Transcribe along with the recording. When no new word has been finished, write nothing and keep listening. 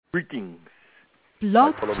Greetings.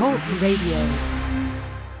 Blog Talk Radio.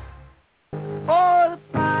 All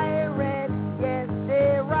pirates, yes,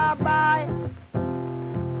 they rob by.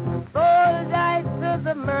 Sold died to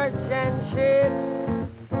the merchant ship.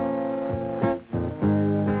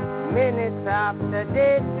 Minutes after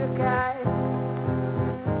they took I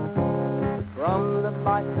from the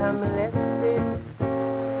bottomless pit.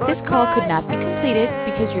 This call could not be completed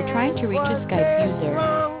because you're trying to reach a Skype user.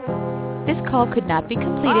 This call could not be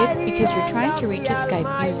completed because you're trying to reach a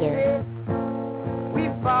Skype user. We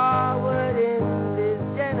forward in this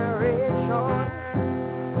generation,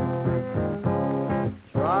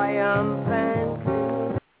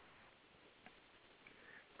 triumphantly.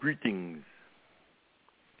 Greetings,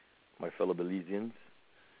 my fellow Belizeans.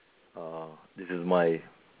 This is I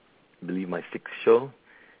believe my sixth show,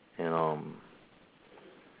 and I'm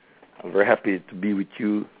very happy to be with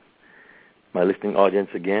you, my listening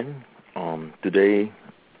audience, again. Today,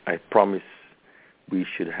 I promise we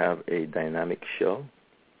should have a dynamic show.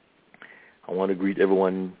 I want to greet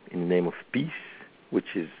everyone in the name of peace,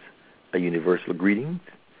 which is a universal greeting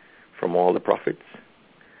from all the prophets.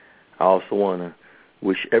 I also want to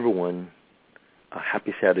wish everyone a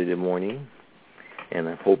happy Saturday morning, and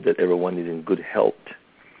I hope that everyone is in good health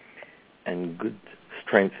and good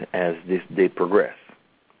strength as this day progresses.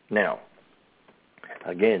 Now,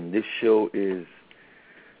 again, this show is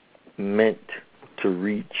meant to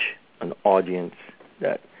reach an audience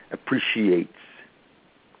that appreciates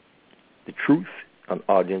the truth, an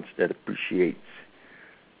audience that appreciates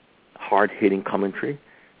hard-hitting commentary,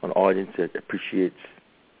 an audience that appreciates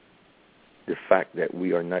the fact that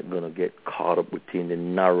we are not going to get caught up within the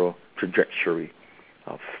narrow trajectory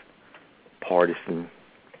of partisan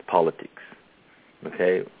politics.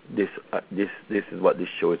 Okay, this is what this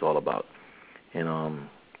show is all about, and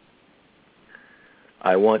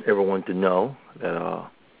I want everyone to know that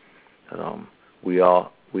we are.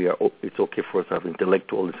 It's okay for us to have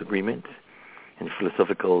intellectual disagreements and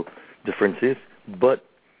philosophical differences, but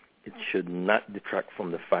it should not detract from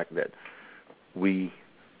the fact that we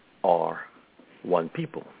are one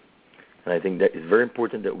people. And I think that it's very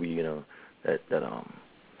important that we,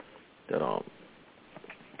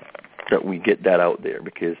 that we get that out there,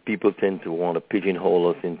 because people tend to want to pigeonhole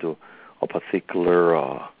us into a particular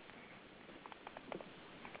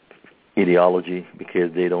ideology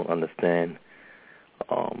because they don't understand,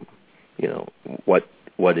 what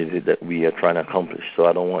is it that we are trying to accomplish. So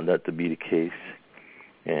I don't want that to be the case,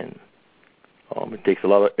 and it takes a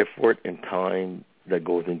lot of effort and time that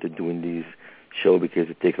goes into doing these shows, because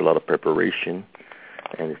it takes a lot of preparation,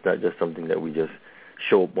 and it's not just something that we just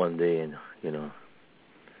show up one day and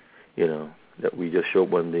that we just show up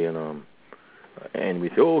one day and we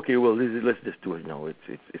say, oh, okay, well, let's just do it. No,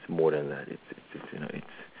 it's more than that.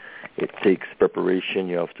 It takes preparation.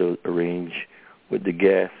 You have to arrange with the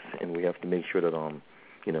guests, and we have to make sure that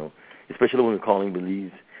especially when we're calling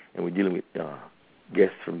Belize and we're dealing with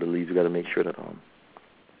guests from Belize, we got to make sure that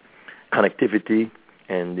connectivity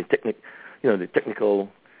and the technical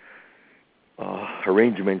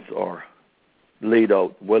arrangements are laid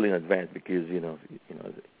out well in advance, because we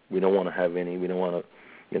don't want to have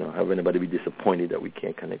anybody be disappointed that we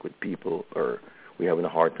can't connect with people, or we're having a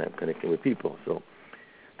hard time connecting with people. So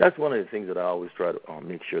that's one of the things that I always try to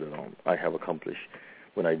make sure that I have accomplished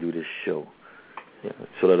when I do this show,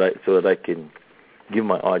 so that I can give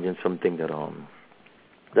my audience something that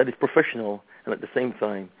is professional, and at the same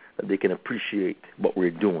time that they can appreciate what we're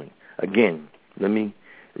doing. Again, let me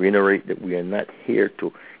reiterate that we are not here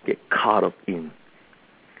to get caught up in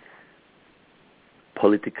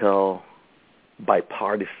political,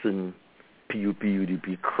 bipartisan,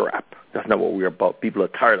 PUP-UDP crap. That's not what we're about. People are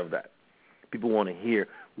tired of that. People want to hear,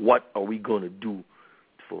 what are we going to do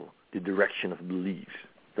for the direction of Belize?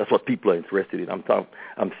 That's what people are interested in. I'm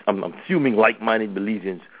assuming like-minded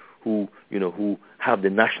Belizeans who have the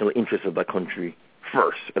national interest of the country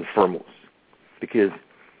first and foremost, because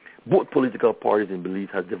both political parties in Belize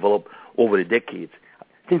have developed over the decades,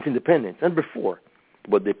 since independence and before,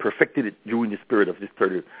 but they perfected it during the spirit of this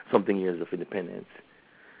 30-something years of independence.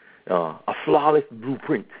 A flawless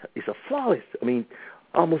blueprint. It's a flawless,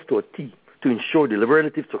 almost to a T, to ensure the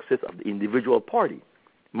relative success of the individual party.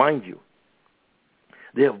 Mind you,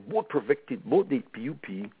 they have both the PUP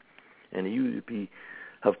and the UDP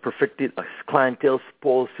have perfected a clientele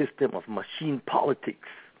spoil system of machine politics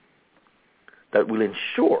that will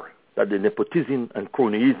ensure that the nepotism and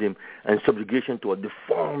cronyism and subjugation to a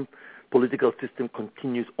deformed political system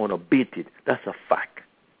continues unabated. That's a fact.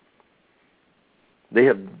 They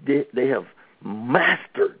have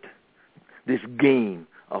mastered this game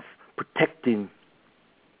of protecting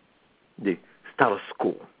the status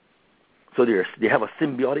quo. So they have a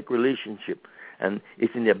symbiotic relationship, and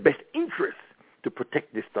it's in their best interest to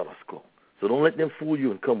protect this status quo. So don't let them fool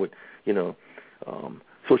you and come with,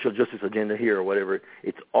 social justice agenda here or whatever.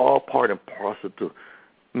 It's all part and parcel to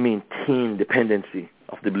maintain dependency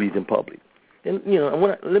of the Belizean public. And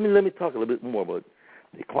let me talk a little bit more about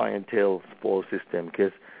the clientele spoil system,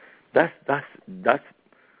 because that's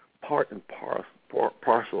part and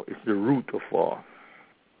parcel. It's the root of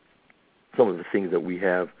some of the things that we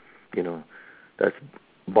have, that's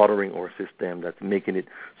bothering our system, that's making it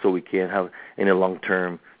so we can't have any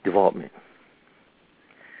long-term development.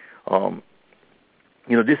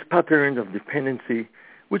 This pattern of dependency,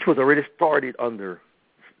 which was already started under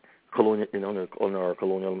our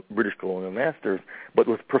British colonial masters, but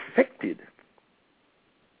was perfected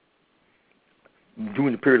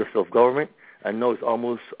during the period of self-government, and now it's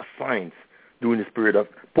almost a science during this period of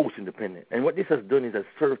post-independence. And what this has done is has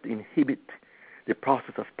served to inhibit the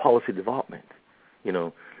process of policy development,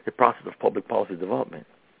 the process of public policy development.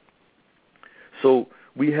 So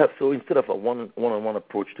instead of a one-on-one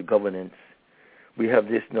approach to governance, we have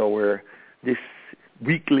this now where this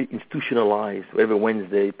weekly institutionalized, every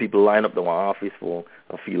Wednesday, people line up to one office for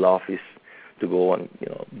a field office to go and,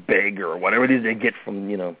 beg or whatever it is they get from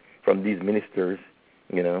these ministers,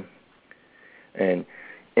 And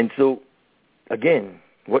so, again,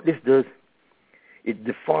 what this does, it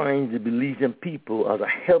defines the Belizean people as a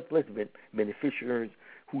helpless beneficiaries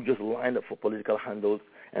who just line up for political handles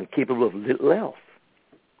and capable of little else.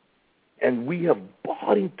 And we have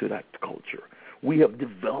bought into that culture. We have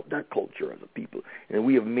developed that culture as a people, and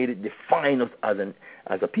we have made it define us as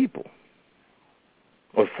a people.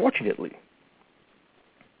 Unfortunately,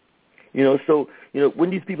 So when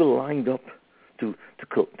these people lined up to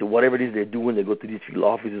whatever it is they're doing, they go to these field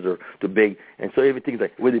offices or to beg, and so everything's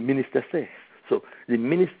like what the minister says. So the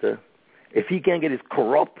minister, if he can't get his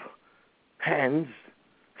corrupt hands,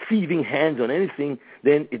 thieving hands on anything,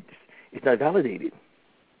 then it's not validated.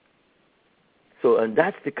 So, and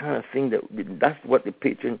that's the kind of thing that's what the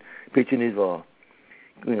patronage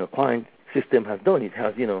client system has done. It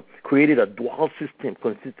has, created a dual system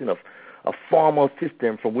consisting of a formal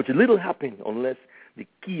system from which little happens unless the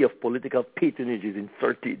key of political patronage is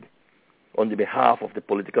inserted on the behalf of the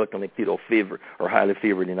political connected or favored or highly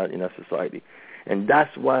favored in our society. And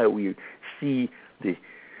that's why we see the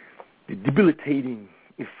debilitating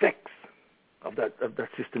effects of that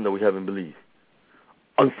system that we have in Belize.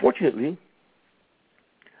 Unfortunately,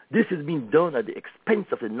 this is being done at the expense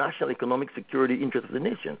of the national economic security interests of the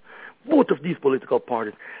nation. Both of these political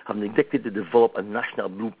parties have neglected to develop a national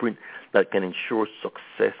blueprint that can ensure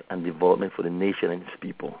success and development for the nation and its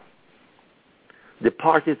people. The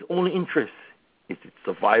party's only interest is its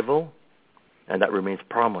survival, and that remains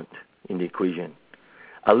paramount in the equation.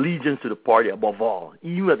 Allegiance to the party above all,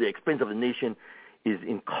 even at the expense of the nation, is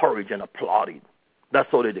encouraged and applauded. That's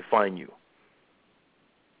how they define you.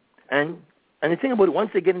 And the thing about it,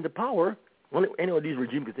 once they get into power, when any of these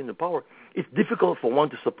regimes get into power, it's difficult for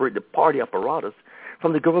one to separate the party apparatus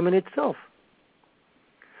from the government itself.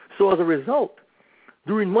 So as a result,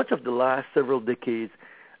 during much of the last several decades,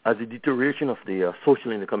 as the deterioration of the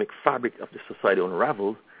social and economic fabric of the society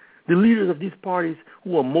unraveled, the leaders of these parties,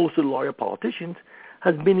 who are mostly loyal politicians,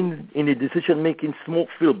 has been in the decision-making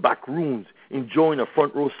smoke-filled back rooms, enjoying a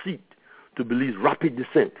front-row seat to Belize's rapid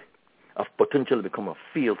descent of potential to become a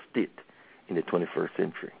failed state in the 21st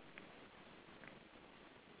century.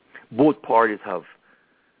 Both parties have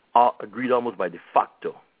agreed almost by de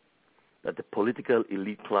facto that the political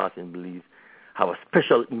elite class in Belize have a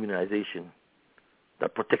special immunization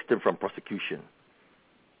that protects them from prosecution.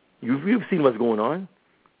 You've seen what's going on.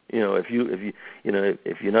 If you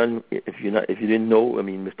didn't know, I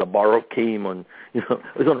mean, Mr. Barrow came on,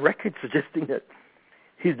 was on record suggesting that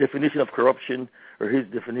his definition of corruption or his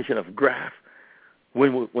definition of graft,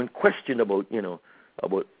 when questioned about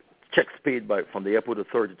checks paid from the airport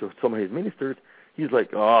authority to some of his ministers, he's like,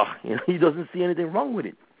 he doesn't see anything wrong with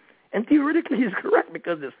it. And theoretically, he's correct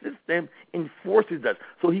because the system enforces that,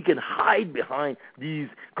 so he can hide behind these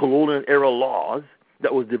colonial era laws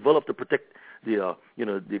that was developed to protect the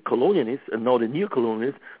colonialists and now the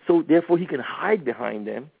neo-colonialists. So therefore, he can hide behind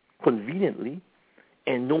them conveniently,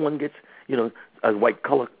 and no one gets as white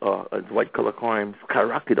collar crimes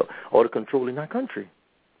skyrocketed out of control in our country.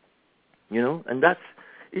 And that's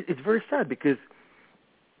it's very sad because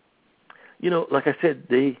like I said,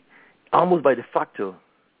 they almost by de facto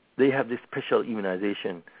they have this special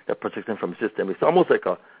immunization that protects them from the system. It's almost like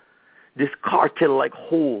this cartel-like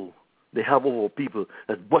hold they have over people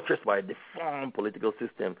that's buttressed by a deformed political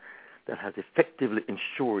system that has effectively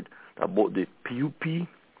ensured that both the PUP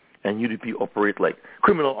and UDP operate like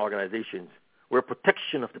criminal organizations where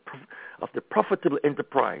protection of the profitable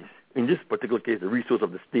enterprise, in this particular case the resource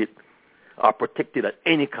of the state, are protected at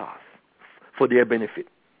any cost for their benefit.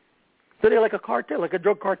 So they're like a cartel, like a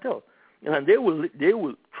drug cartel. And they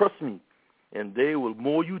will trust me, and they will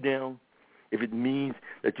mow you down if it means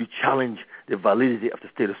that you challenge the validity of the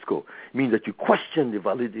status quo. It means that you question the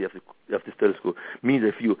validity of the status quo. It means that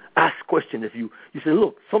if you ask questions, if you say,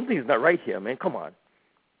 look, something is not right here, man, come on.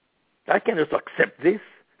 I can't just accept this.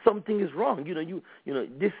 Something is wrong.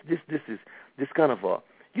 This is this kind of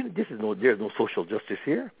there's no social justice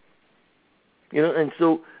here. And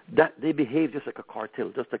so that they behave just like a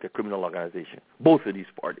cartel, just like a criminal organization, both of these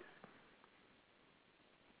parties.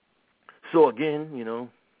 So again,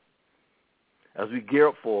 as we gear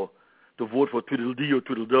up to vote for Tweedledee or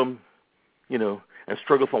Tweedledum, and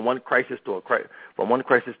struggle from one crisis to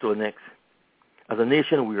the next, as a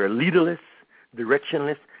nation we are leaderless,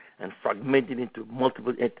 directionless, and fragmented into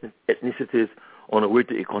multiple ethnicities on a way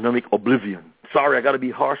to economic oblivion. Sorry, I got to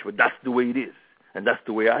be harsh, but that's the way it is, and that's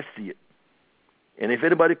the way I see it. And if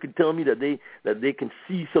anybody could tell me that they can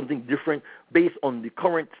see something different based on the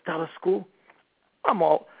current status quo, I'm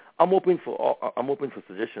open for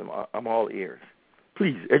suggestion. I'm all ears.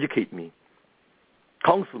 Please educate me,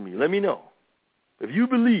 counsel me, let me know if you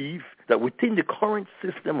believe that within the current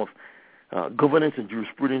system of governance and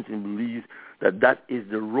jurisprudence in Belize that is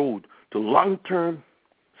the road to long-term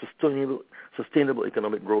sustainable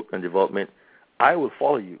economic growth and development. I will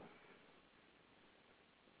follow you.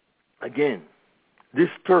 Again, this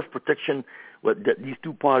turf protection that these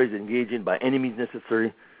two parties engage in by any means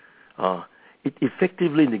necessary, it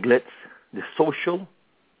effectively neglects the social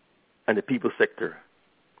and the people sector.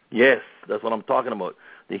 Yes, that's what I'm talking about.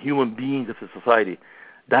 The human beings of the society.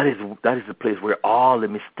 That is the place where all the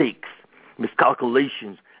mistakes,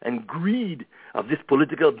 miscalculations, and greed of this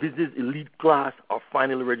political business elite class are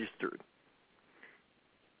finally registered.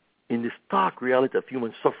 In the stark reality of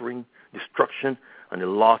human suffering, destruction, and the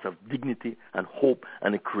loss of dignity and hope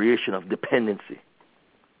and the creation of dependency.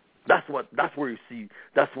 That's where you see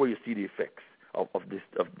the effects of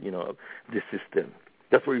this system.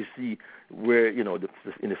 That's where you see where in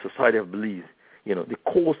the society of Belize, the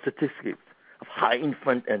core statistics of high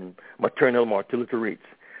infant and maternal mortality rates,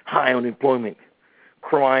 high unemployment,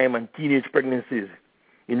 crime and teenage pregnancies,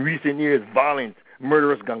 in recent years violence,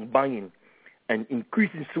 murderous gangbanging, and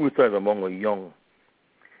increasing suicide among our young.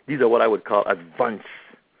 These are what I would call advanced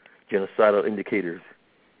genocidal indicators.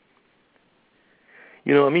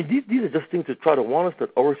 These are just things to try to warn us that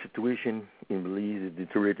our situation in Belize is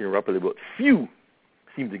deteriorating rapidly, but few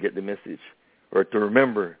seem to get the message or to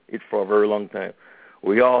remember it for a very long time.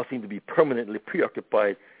 We all seem to be permanently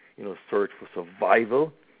preoccupied in a search for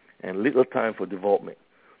survival and little time for development.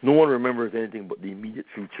 No one remembers anything but the immediate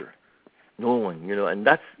future. No one, and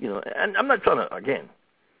that's, and I'm not trying to, again,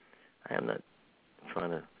 I am not trying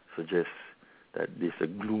to suggest that there's a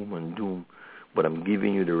gloom and doom, but I'm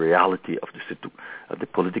giving you the reality of the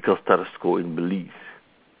political status quo in Belize.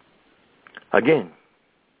 Again,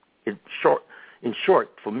 in short,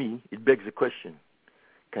 for me, it begs the question,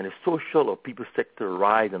 can the social or people sector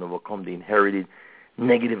rise and overcome the inherited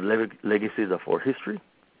negative legacies of our history?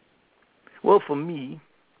 Well, for me,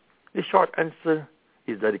 the short answer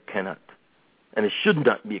is that it cannot. And it should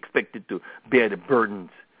not be expected to bear the burdens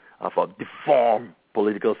of a deformed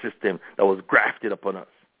political system that was grafted upon us.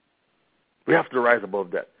 We have to rise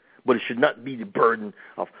above that. But it should not be the burden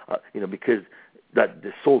of, because that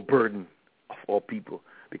the sole burden of all people.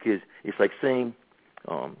 Because it's like saying,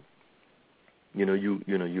 you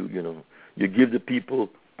give the people,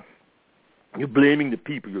 you're blaming the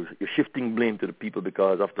people, you're shifting blame to the people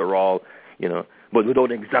because after all, but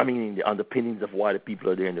without examining the underpinnings of why the people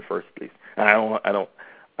are there in the first place. And I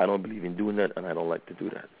don't believe in doing that, and I don't like to do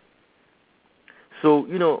that. So,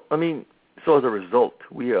 so as a result,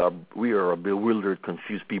 we are a bewildered,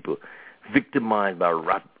 confused people, victimized by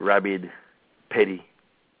rabid, petty,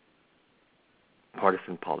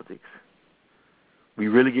 partisan politics. We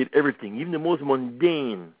relegate everything, even the most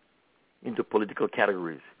mundane, into political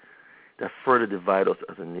categories that further divide us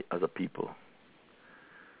as a people.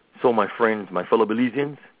 So, my friends, my fellow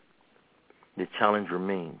Belizeans, the challenge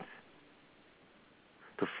remains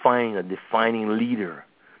to find a defining leader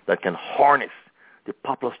that can harness the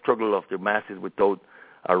popular struggle of the masses without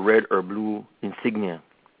a red or blue insignia,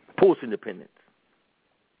 post-independence.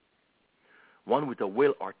 One with a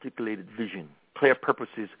well-articulated vision, clear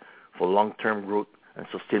purposes for long-term growth and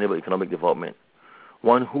sustainable economic development.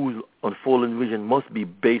 One whose unfolding vision must be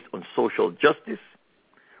based on social justice,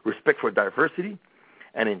 respect for diversity,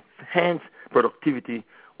 and enhanced productivity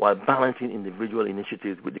while balancing individual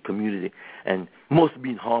initiatives with the community and must be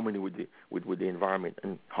in harmony with the environment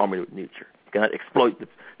and harmony with nature. You cannot exploit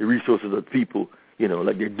the resources of the people,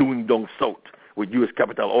 like they're doing down south with U.S.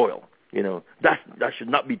 capital oil. That should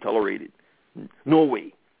not be tolerated. No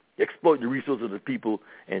way. Exploit the resources of the people,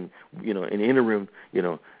 and in the interim,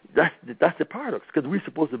 that's the paradox, because we're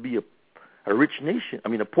supposed to be a rich nation.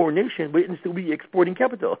 A poor nation, but still be exporting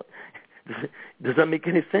capital. Does that make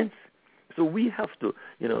any sense? So we have to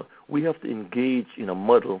engage in a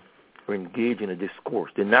muddle or engage in a discourse.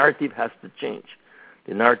 The narrative has to change.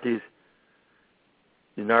 The narrative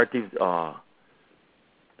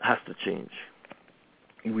has to change.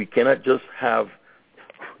 We cannot just have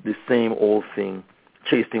the same old thing,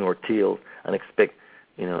 chasing our tail, and expect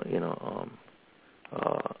that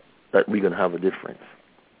we're going to have a difference.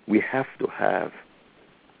 We have to have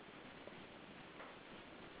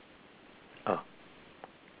a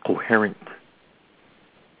coherent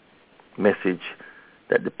message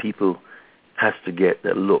that the people has to get.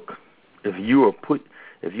 That look, if you're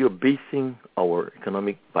basing our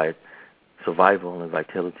economic by survival and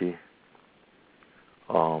vitality,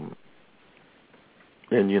 then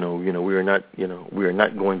we are not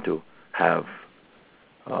going to have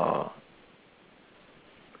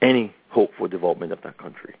any hope for development of that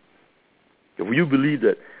country. If you believe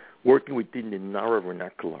that working within the narrow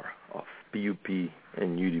vernacular of PUP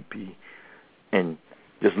and UDP and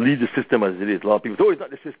just leave the system as it is, a lot of people say, oh, it's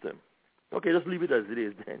not the system. Okay, just leave it as it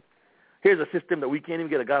is then. Here's a system that we can't even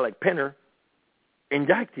get a guy like Penner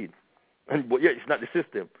indicted. And but yeah, it's not the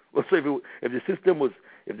system. Well, so if the system was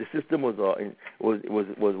in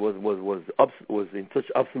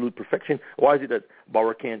such absolute perfection, why is it that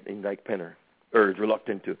Bauer can't indict Penner or is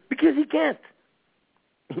reluctant to? Because he can't.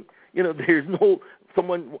 There's no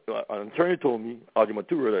someone. An attorney told me, Audrey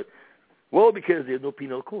Matura, that because there's no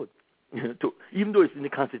penal code. Even though it's in the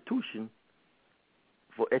Constitution,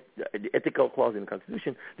 for the ethical clause in the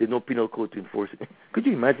Constitution, there's no penal code to enforce it. Could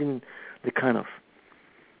you imagine the kind of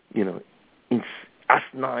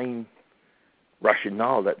asinine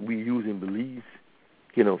rationale that we use in Belize,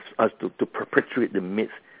 as to perpetuate the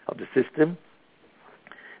myth of the system?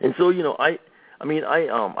 And so, I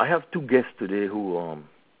have two guests today who,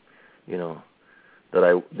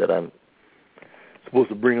 that I'm supposed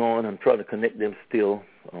to bring on. I'm trying to connect them still.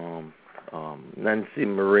 Nancy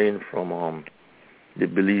Marin from the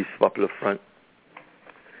Belize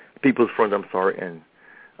People's Front,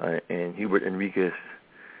 and Hubert Enriquez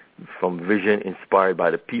from Vision Inspired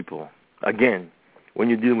by the People. Again, when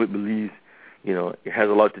you're dealing with Belize, it has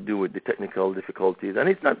a lot to do with the technical difficulties, and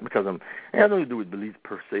it's not because it has nothing to do with Belize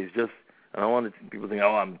per se. It's just, and I wanted people to think,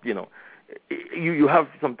 you have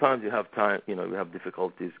sometimes you have time, you have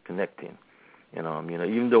difficulties connecting,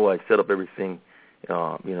 even though I set up everything,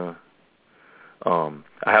 I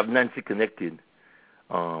have Nancy connected.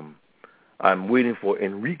 I'm waiting for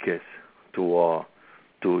Enriquez to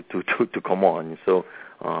come on. So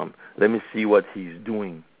let me see what he's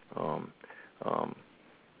doing. I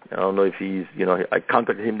don't know if he's, I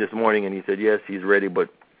contacted him this morning and he said yes, he's ready, but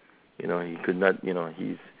he could not.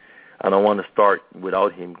 I don't want to start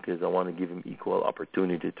without him because I want to give him equal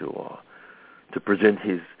opportunity to present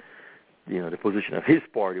his, the position of his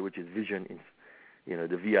party, which is Vision,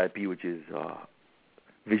 the VIP, which is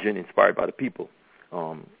Vision Inspired by the People.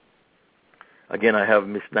 Again, I have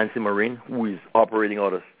Miss Nancy Marin, who is operating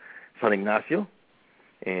out of San Ignacio,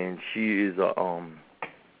 and she is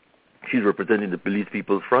she's representing the Belize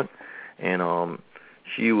People's Front, and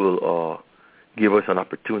she will give us an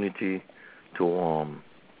opportunity to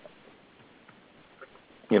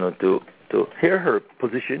to hear her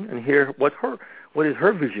position and hear what is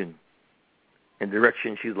her vision and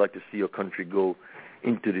direction she'd like to see our country go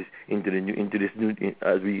into this new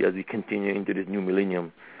as we continue into this new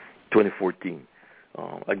millennium, 2014.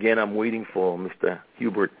 Again, I'm waiting for Mr.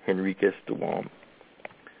 Hubert Henriquez to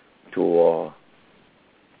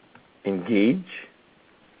engage.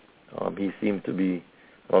 He seems to be,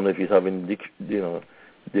 I don't know if he's having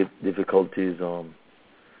difficulties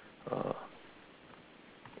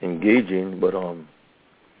engaging, but I'm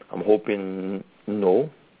hoping no.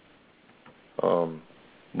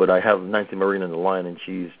 But I have Nancy Marine on the line, and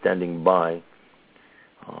she's standing by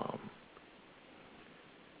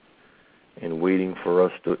and waiting for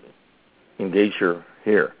us to engage her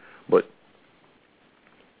here. But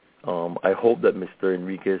I hope that Mr.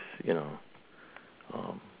 Enriquez, is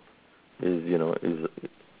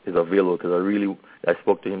available, because I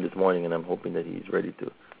spoke to him this morning, and I'm hoping that he's ready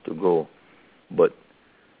to go. But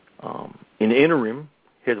in the interim,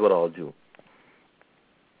 here's what I'll do.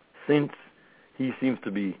 Since he seems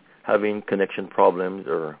to be having connection problems,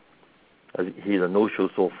 or he's a no-show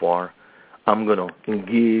so far, I'm going to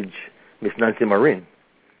engage Miss Nancy Marin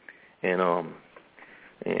and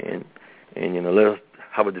let us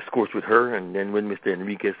have a discourse with her, and then when Mr.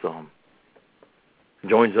 Enriquez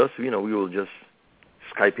joins us, we will just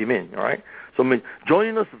Skype him in, all right? So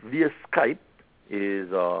joining us via Skype is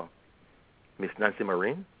Miss Nancy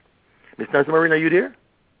Marin. Miss Nancy Marin, are you there?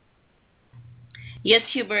 Yes,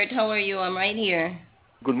 Hubert. How are you? I'm right here.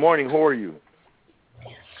 Good morning. How are you?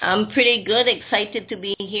 I'm pretty good. Excited to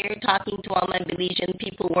be here talking to all my Belizean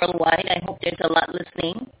people worldwide. I hope there's a lot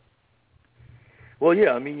listening. Well,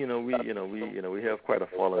 yeah. I mean, we have quite a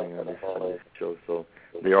following on this show, so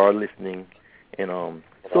they are listening. And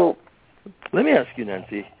so let me ask you,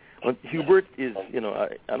 Nancy. Hubert is,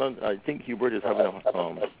 I think Hubert is having a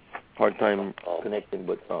hard time connecting,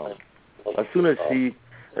 but as soon as he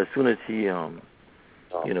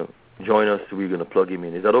join us, we're going to plug him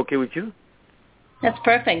in. Is that okay with you? That's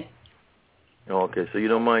perfect. Okay, so you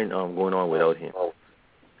don't mind going on without him?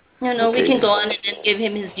 No, okay. We can go on and then give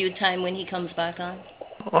him his due time when he comes back on.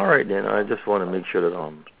 All right, then. I just want to make sure that,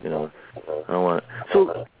 I want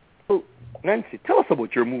to... So, Nancy, tell us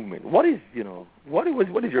about your movement. What is your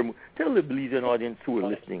movement? Tell the Belizean audience who are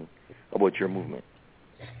listening about your movement.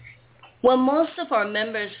 Well, most of our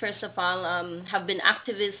members, first of all, have been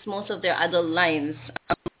activists most of their adult lives.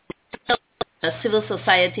 A civil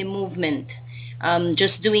society movement,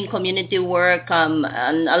 just doing community work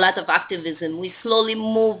and a lot of activism. We slowly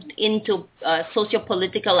moved into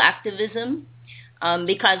socio-political activism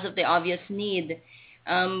because of the obvious need.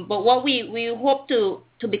 But what we hope to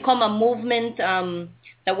become a movement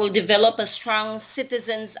that will develop a strong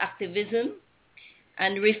citizens' activism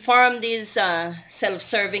and reform these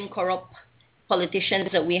self-serving, corrupt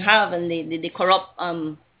politicians that we have and the corrupt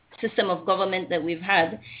system of government that we've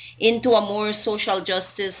had into a more social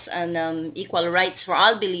justice and equal rights for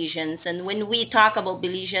all Belizeans. And when we talk about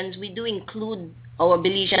Belizeans, we do include our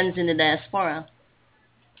Belizeans in the diaspora.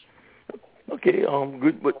 Okay,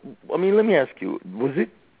 good. But I mean, let me ask you: was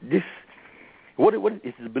it this? What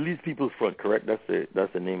is the Belize People's Front? Correct? That's the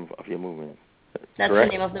name of your movement. That's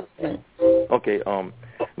correct? The name of the movement. Okay.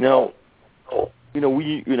 Now, is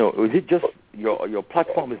it just your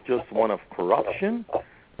platform is just one of corruption,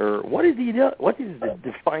 or what is the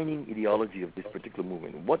defining ideology of this particular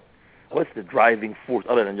movement? What's the driving force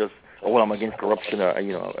other than just I'm against corruption? Or I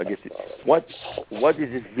guess what is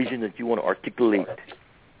this vision that you want to articulate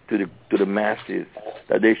to the masses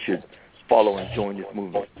that they should follow and join this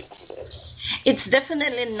movement? It's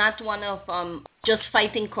definitely not one of just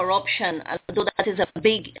fighting corruption, although that is a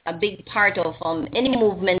big part of any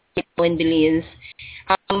movement in Belize.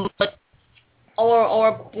 But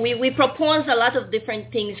we propose a lot of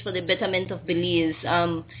different things for the betterment of Belize.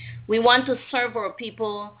 We want to serve our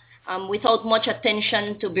people without much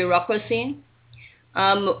attention to bureaucracy.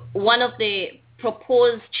 One of the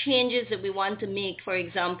proposed changes that we want to make, for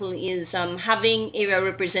example, is having area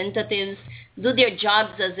representatives do their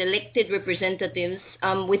jobs as elected representatives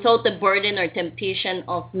without the burden or temptation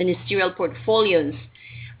of ministerial portfolios.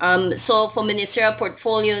 So for ministerial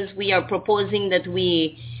portfolios, we are proposing that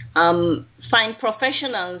we find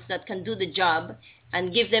professionals that can do the job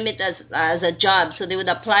and give them it as a job. So they would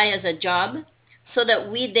apply as a job so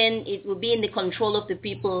that it will be in the control of the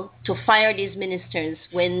people to fire these ministers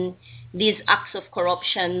when these acts of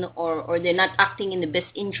corruption or they're not acting in the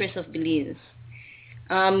best interest of Belize.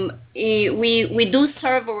 We do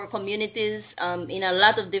serve our communities in a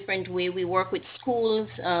lot of different ways. We work with schools,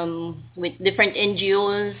 with different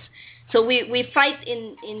NGOs. So we fight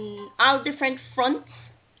in all different fronts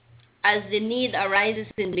as the need arises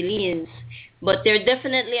in Belize. But there are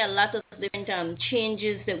definitely a lot of different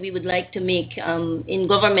changes that we would like to make in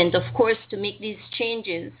government. Of course, to make these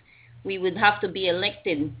changes, we would have to be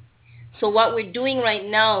elected. So what we're doing right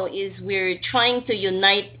now is we're trying to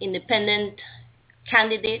unite independent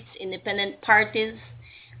candidates, independent parties,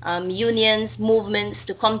 unions, movements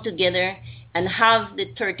to come together and have the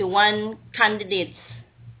 31 candidates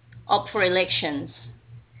up for elections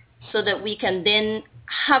so that we can then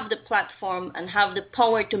have the platform and have the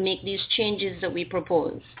power to make these changes that we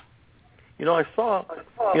propose. I saw,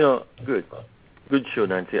 good show,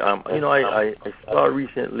 Nancy. I saw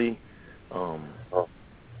recently a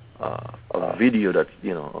video that's,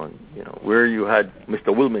 on, where you had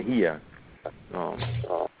Mr. Will Mejia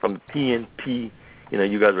from the PNP.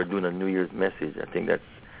 You guys were doing a New Year's message. I think that's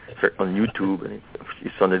on YouTube and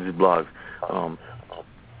it's on his blog.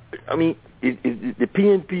 I mean, is the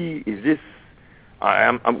PNP, is this,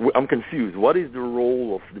 I'm confused. What is the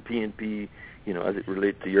role of the PNP, as it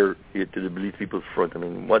relates to the Belize People's Front? I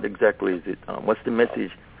mean, what exactly is it? What's the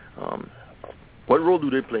message What role do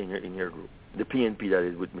they play in your group? The PNP, that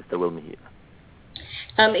is, with Mr. Will Mejia.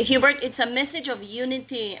 Hubert, it's a message of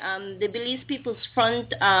unity. The Belize People's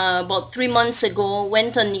Front, about 3 months ago,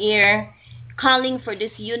 went on air calling for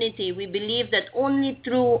this unity. We believe that only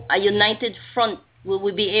through a united front will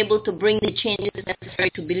we be able to bring the changes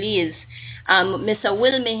necessary to Belize. Mr.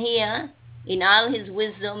 Will Mejia, in all his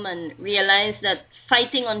wisdom, and realized that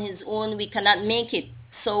fighting on his own, we cannot make it.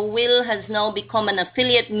 So Will has now become an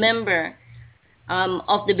affiliate member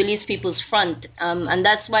of the Belize People's Front. And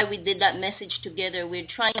that's why we did that message together. We're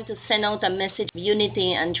trying to send out a message of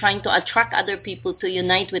unity and trying to attract other people to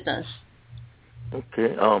unite with us.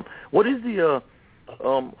 Okay. What is the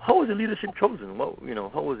how was the leadership chosen? What,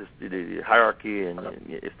 how was the hierarchy and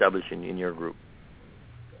established in your group?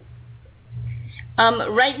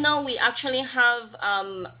 Right now, we actually have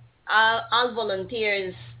all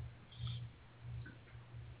volunteers.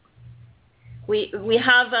 We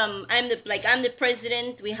have I'm the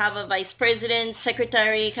president. We have a vice president,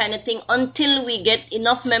 secretary, kind of thing, until we get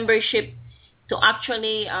enough membership to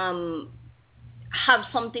actually have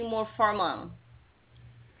something more formal.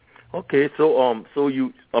 Okay, so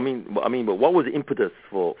but what was the impetus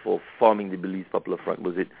for forming the Belize Popular Front?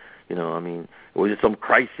 Was it, was it some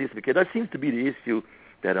crisis? Because that seems to be the issue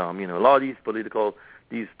that a lot of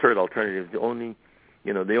these third alternatives, they only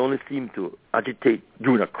seem to agitate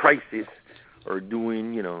during a crisis or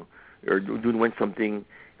doing when something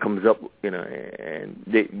comes up, and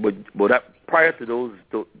but that prior to those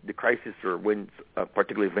the crisis, or when a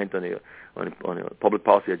particular event on a public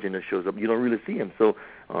policy agenda shows up, you don't really see them. So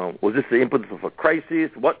was this the impetus of a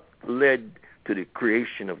crisis? What led to the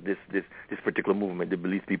creation of this particular movement, the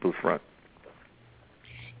Belize People's Front?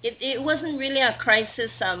 It wasn't really a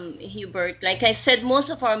crisis, Hubert. Like I said, most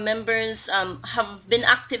of our members have been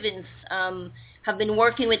activists, have been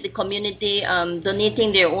working with the community,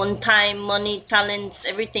 donating their own time, money, talents,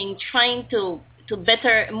 everything, trying to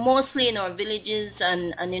better, mostly in our villages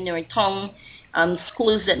and in our town,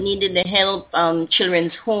 schools that needed the help,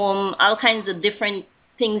 children's home, all kinds of different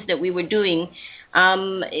things that we were doing.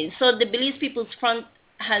 So the Belize People's Front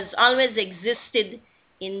has always existed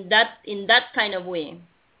in that kind of way,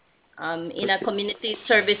 in a community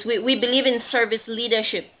service. We believe in service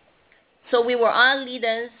leadership. So we were all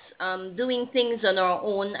leaders doing things on our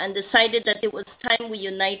own, and decided that it was time we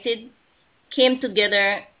united, came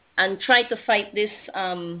together, and tried to fight this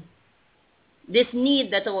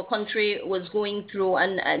need that our country was going through.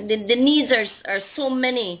 And the needs are so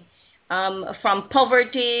many, from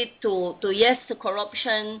poverty to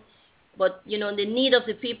corruption. But, the need of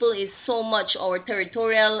the people is so much, our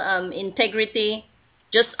territorial integrity,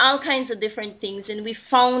 just all kinds of different things. And we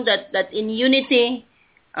found that in unity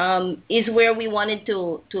is where we wanted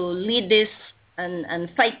to lead this and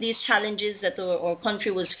fight these challenges that our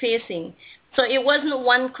country was facing. So it wasn't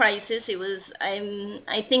one crisis. It was,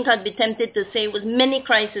 I think I'd be tempted to say, it was many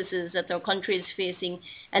crises that our country is facing.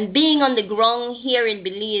 And being on the ground here in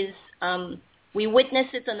Belize, we witness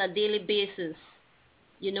it on a daily basis.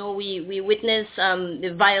 We witness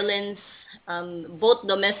the violence, both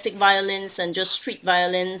domestic violence and just street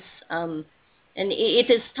violence. And it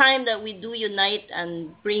is time that we do unite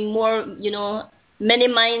and bring more, many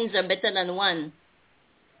minds are better than one.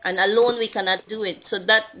 And alone we cannot do it. So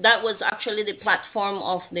that was actually the platform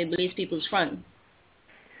of the Belize People's Front.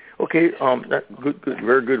 Okay, good,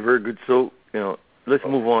 very good. So, let's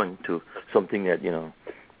move on to something that,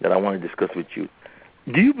 that I want to discuss with you.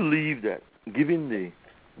 Do you believe that, given the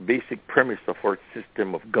basic premise of our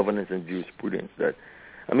system of governance and jurisprudence, that,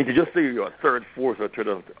 to just say you're a third, fourth, or third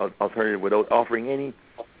alternative without offering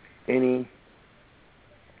any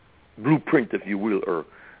blueprint, if you will, or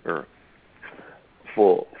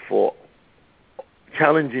for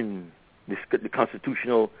challenging the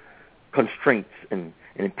constitutional constraints and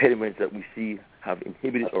impediments that we see have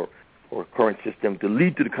inhibited our current system to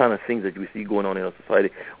lead to the kind of things that we see going on in our society.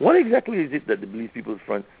 What exactly is it that the Belize People's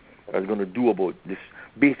Front is going to do about this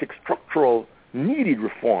basic structural needed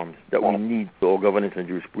reforms that we need to our governance and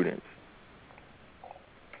jurisprudence?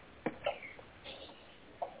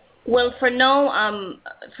 Well, for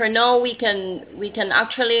now, we can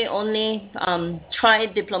actually only try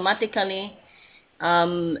diplomatically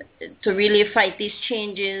to really fight these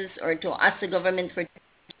changes, or to ask the government for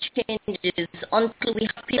changes, until we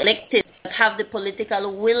have people elected that have the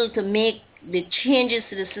political will to make the changes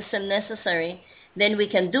to the system necessary. Then we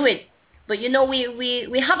can do it. But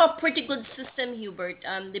we have a pretty good system, Hubert.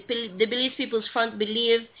 The Belize People's Front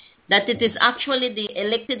believe that it is actually the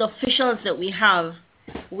elected officials that we have.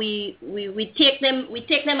 We take them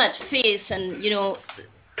at face, and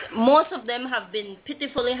most of them have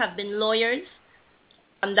been lawyers,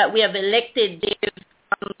 that we have elected, they've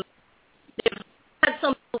had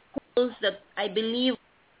some proposals that I believe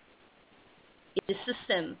in the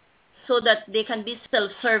system so that they can be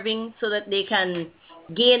self-serving, so that they can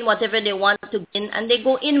gain whatever they want to gain, and they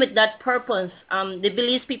go in with that purpose. The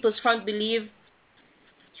Belize People's Front believe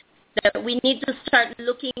that we need to start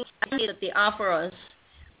looking at what they offer us.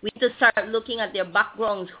 We need to start looking at their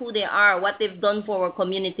backgrounds, who they are, what they've done for our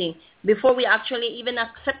community, before we actually even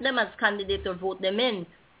accept them as candidates or vote them in.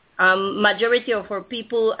 Majority of our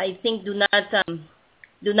people, I think, do not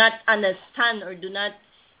understand or do not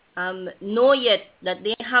know yet that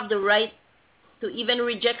they have the right to even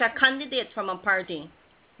reject a candidate from a party.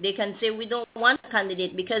 They can say, we don't want a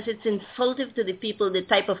candidate because it's insultive to the people, the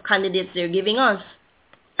type of candidates they're giving us.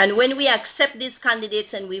 And when we accept these candidates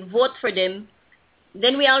and we vote for them,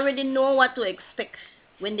 then we already know what to expect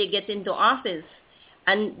when they get into office.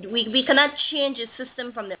 And we cannot change the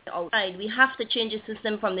system from the outside. We have to change the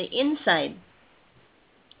system from the inside.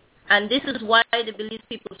 And this is why the Belize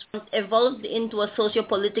People's Front evolved into a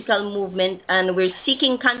socio-political movement, and we're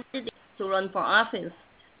seeking candidates to run for office.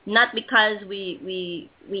 Not because we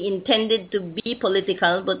intended to be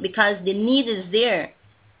political, but because the need is there.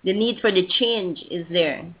 The need for the change is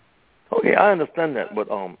there. Okay, I understand that, but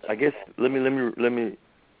I guess let me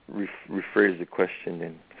rephrase the question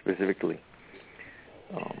then specifically.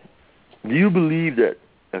 Do you believe that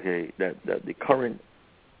that the current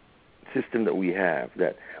system that we have,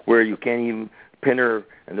 that where you can't even Penner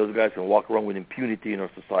and those guys can walk around with impunity in our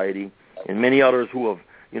society, and many others who have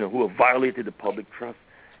violated the public trust,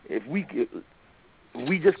 if we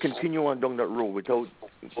just continue on down that road without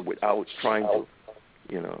trying to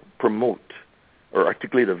promote or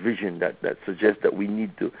articulate a vision that suggests that we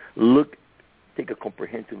need to take a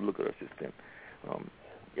comprehensive look at our system.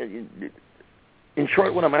 In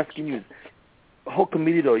short, what I'm asking you is, how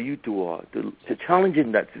committed are you to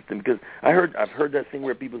challenging that system? Because I've heard that thing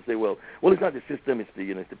where people say, well, it's not the system, it's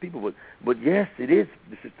the people. But yes, it is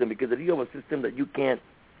the system, because if you have a system that you can't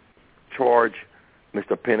charge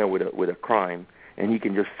Mr. Penner with a crime, and he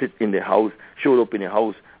can just sit in the house, show up in the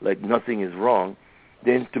house like nothing is wrong,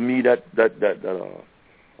 then to me that's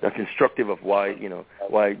instructive of why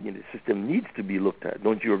the system needs to be looked at.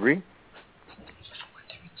 Don't you agree?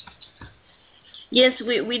 Yes,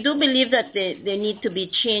 we do believe that there need to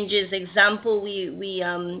be changes. Example, we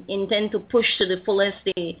intend to push to the fullest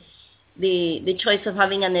the choice of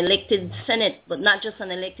having an elected Senate, but not just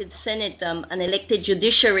an elected Senate, an elected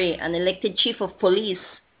judiciary, an elected chief of police,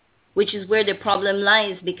 which is where the problem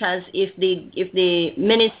lies, because if the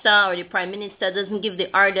minister or the prime minister doesn't give the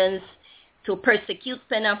orders to persecute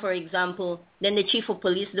Penner, for example, then the chief of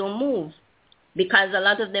police don't move, because a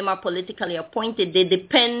lot of them are politically appointed. They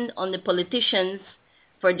depend on the politicians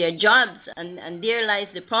for their jobs, and there lies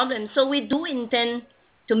the problem. So we do intend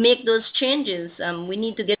to make those changes. We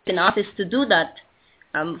need to get in office to do that.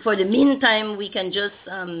 For the meantime, we can just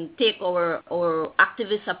take our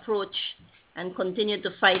activist approach and continue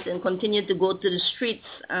to fight and continue to go to the streets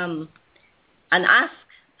and ask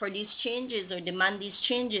for these changes or demand these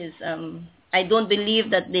changes. I don't believe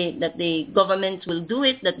that the government will do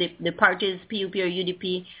it, that the parties, PUP or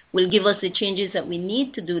UDP, will give us the changes that we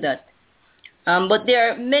need to do that. But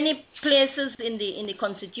there are many places in the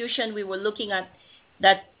Constitution we were looking at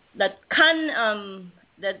that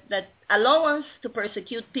allow us to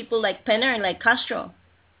persecute people like Penner and like Castro.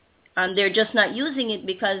 And they're just not using it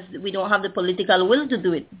because we don't have the political will to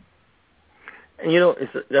do it. And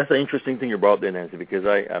that's an interesting thing you brought up there, Nancy, because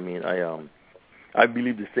I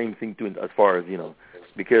believe the same thing too, as far as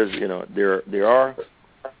because there are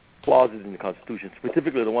clauses in the Constitution.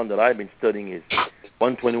 Specifically, the one that I've been studying is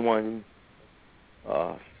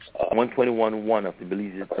 121.1 of the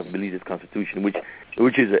Belize's Constitution,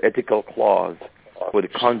 which is an ethical clause for the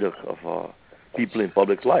conduct of people in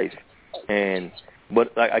public life. But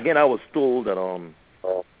again, I was told that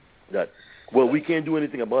we can't do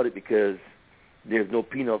anything about it because there's no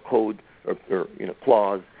penal code or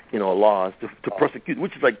clause laws to prosecute,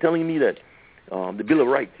 which is like telling me that the Bill of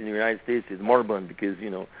Rights in the United States is moribund because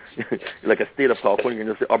like a state of California,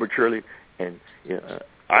 just arbitrarily, and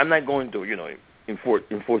I'm not going to enforce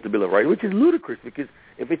the Bill of Rights, which is ludicrous, because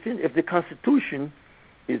if the Constitution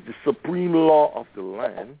is the supreme law of the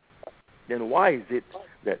land, then why is it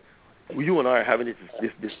that you and I are having this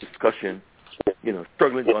discussion,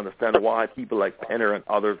 struggling to understand why people like Penner and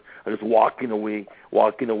others are just walking away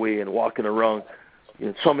and walking around,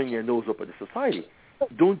 thumbing their nose up at the society?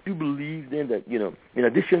 Don't you believe then that, in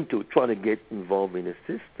addition to trying to get involved in the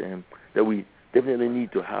system, that we definitely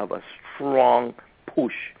need to have a strong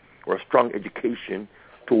push or a strong education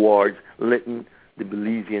towards letting the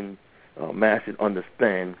Belizean masses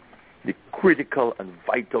understand the critical and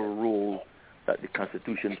vital role that the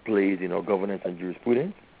Constitution plays in our governance and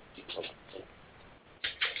jurisprudence?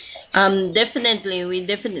 Definitely, we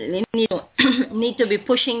definitely need to be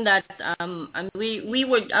pushing that. And we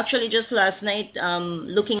were actually just last night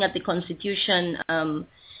looking at the Constitution,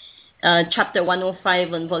 Chapter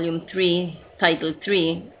 105 on Volume 3, Title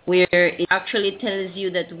 3, where it actually tells you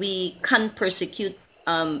that we can persecute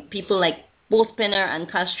people like both Penner and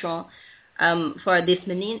Castro for this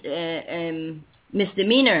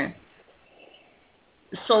misdemeanor.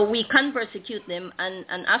 So we can persecute them, and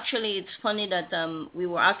actually it's funny that we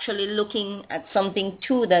were actually looking at something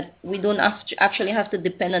too, that we don't actually have to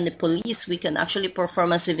depend on the police. We can actually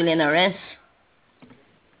perform a civilian arrest,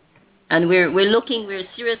 and we're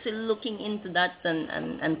seriously looking into that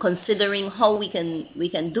and considering how we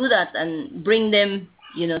can do that and bring them,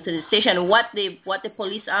 to the station. What the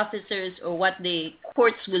police officers or what the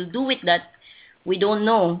courts will do with that, we don't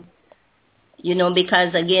know.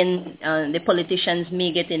 Because again, the politicians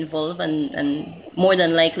may get involved and more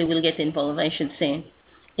than likely will get involved, I should say,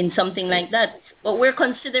 in something like that. But we're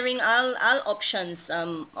considering all options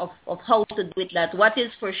of how to do it. That what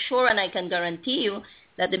is for sure, and I can guarantee you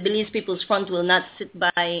that the Belize People's Front will not sit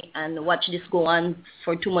by and watch this go on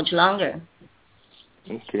for too much longer.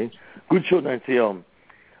 Okay, good show, Nancy.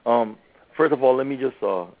 First of all, let me just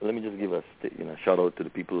give a shout out to the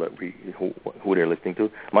people that who they're listening to.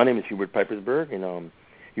 My name is Hubert Pipersburgh, and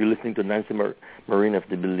you're listening to Nancy Marine of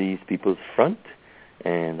the Belize People's Front,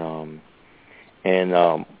 and I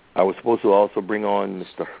was supposed to also bring on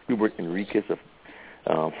Mr. Hubert Enriquez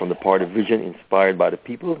from the party Vision Inspired by the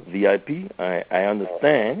People, VIP. I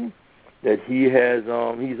understand that he's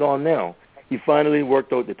on now. He finally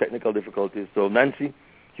worked out the technical difficulties. So Nancy,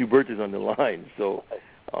 Hubert is on the line. So.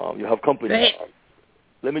 You have company. Great.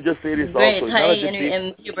 Let me just say this Great. also. Hi,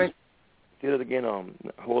 Hubert. Say that again.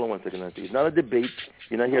 Hold on one second, Nancy. It's not a debate.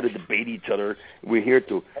 You're not here to debate each other. You're here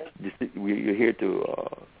to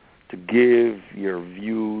give your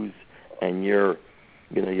views and your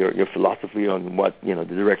philosophy on what the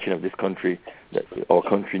direction of this country, that our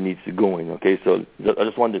country needs to go in. Okay, so I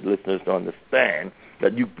just wanted the listeners to understand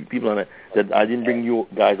that you people on it, that I didn't bring you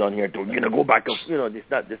guys on here to go back up.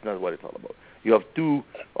 This not what it's all about. You have two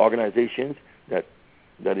organizations that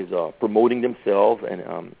is promoting themselves and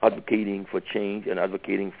advocating for change and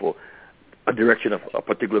advocating for a direction of a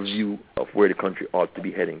particular view of where the country ought to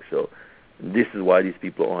be heading. So this is why these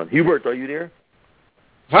people are on. Hubert, are you there?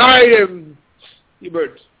 Hi,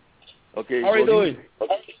 Hubert. Okay. How are you doing?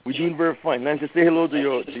 We're doing very fine. Nancy, say hello to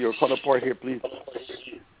your counterpart here, please.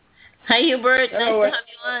 Hi, Hubert. Hello. Nice to have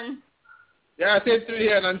you on. Yeah, same to you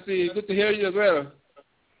here, Nancy. Good to hear you as well.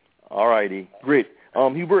 All righty, great.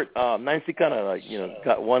 Hubert, Nancy kind of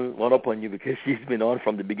got one up on you because she's been on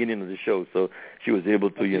from the beginning of the show, so she was able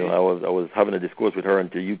to. I was having a discourse with her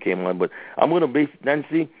until you came on. But I'm going to base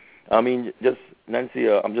Nancy. I'm just going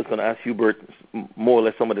to ask Hubert more or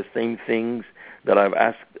less some of the same things that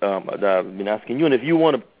I've been asking you. And if you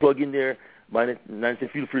want to plug in there, Nancy,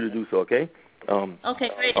 feel free to do so. Okay. Okay,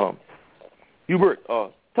 great. Hubert,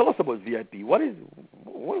 tell us about VIP. What is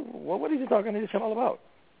this organization all about?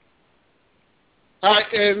 Hi,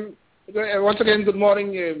 once again, good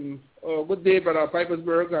morning, good day, Brother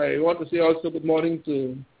Pipersburgh. I want to say also good morning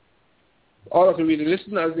to all of the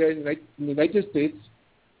listeners there in the United States,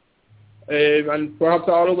 and perhaps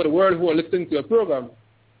all over the world who are listening to your program.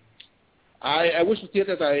 I wish to say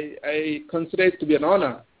that I consider it to be an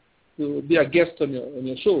honor to be a guest on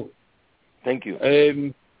your show. Thank you.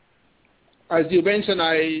 As you mentioned,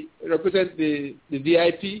 I represent the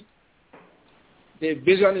VIP, the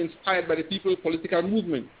Vision Inspired by the People political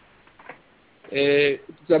movement.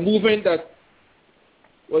 It's a movement that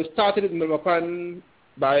was started in Belmopan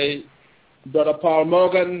by Brother Paul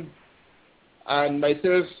Morgan and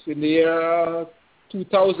myself in the year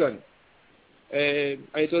 2000.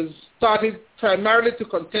 It was started primarily to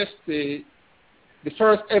contest the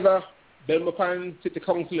first ever Belmopan City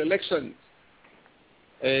Council elections.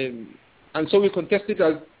 And so we contested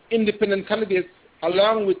as independent candidates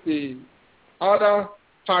along with the other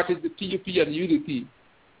parties, the PUP and UDP.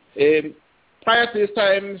 Prior to this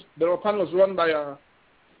time, Belmopan was run by a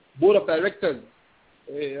board of directors,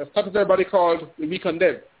 a statutory body called the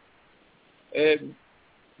Recondemn.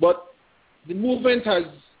 But the movement has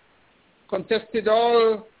contested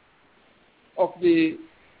all of the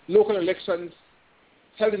local elections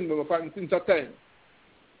held in Belmopan since that time.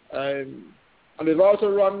 And they've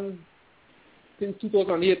also run since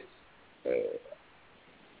 2008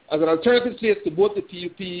 as an alternative slate to both the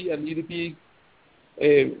PUP and UDP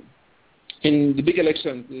in the big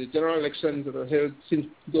elections, the general elections that are held since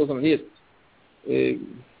 2008.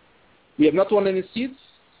 We have not won any seats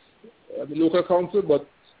at the local council, but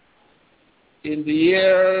in the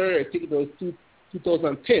year, I think it was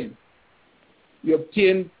 2010, we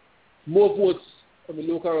obtained more votes from the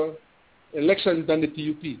local elections than the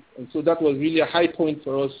PUP. And so that was really a high point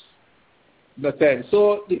for us at that time.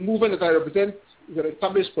 So the movement that I represent is an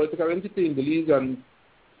established political entity in Belize, and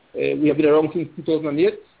we have been around since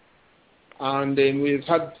 2008. And we've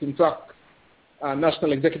had, in fact,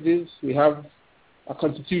 national executives. We have a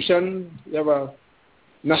constitution. We have a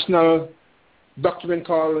national document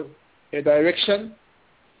called a direction.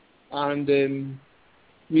 And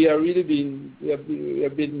we have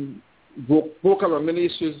been vocal on many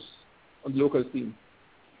issues on the local scene.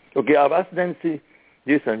 Okay, I've asked Nancy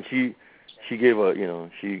this, and she gave a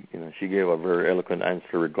very eloquent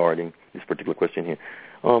answer regarding this particular question here.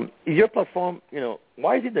 Is your platform,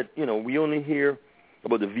 why is it that we only hear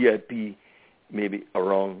about the VIP maybe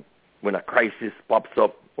around when a crisis pops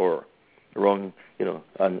up, or around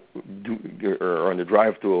on the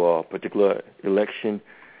drive to a particular election?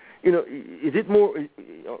 Is it more?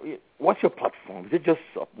 What's your platform? Is it just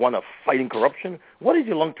one of fighting corruption? What is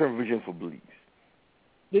your long-term vision for Belize?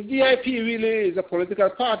 The VIP really is a political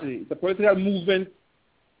party. It's a political movement,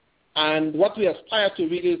 and what we aspire to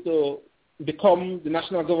really is to become the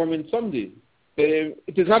national government someday.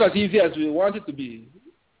 It is not as easy as we want it to be.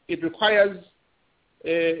 It requires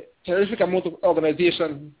a terrific amount of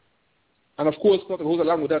organization, and of course, what goes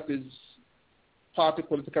along with that is party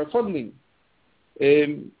political funding.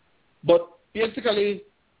 But basically,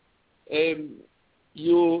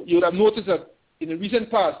 you would have noticed that in the recent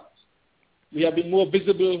past, we have been more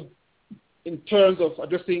visible in terms of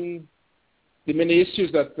addressing the many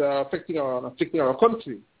issues that are affecting our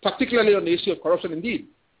country, particularly on the issue of corruption indeed.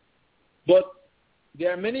 But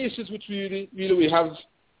there are many issues which we have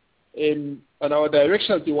on our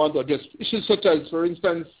direction that we want to address. Issues such as, for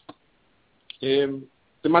instance, the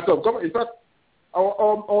matter of government. In fact,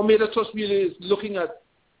 our major trust really is looking at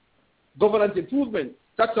governance improvement.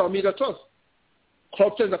 That's our major trust.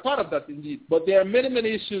 Corruption is a part of that indeed. But there are many, many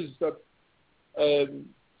issues that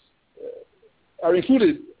are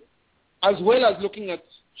included, as well as looking at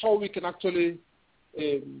how we can actually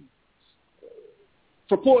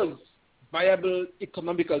propose viable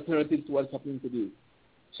economic alternatives to what's happening today.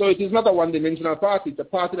 So it is not a one-dimensional party. It's a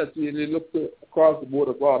party that really looks across the board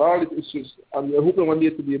about all these issues, and we're hoping one day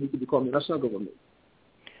to be able to become a national government.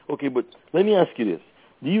 Okay, but let me ask you this.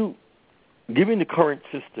 Given the current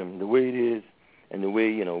system, the way it is, and the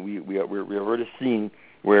way, we're already seeing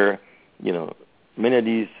where, many of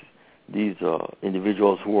these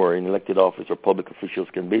individuals who are in elected office or public officials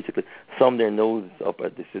can basically thumb their nose up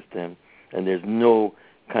at the system, and there's no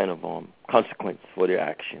kind of consequence for their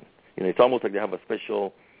action. It's almost like they have a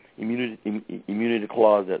special immunity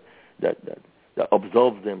clause that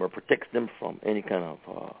absolves them or protects them from any kind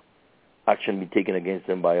of action be taken against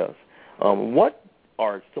them by us. What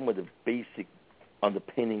are some of the basic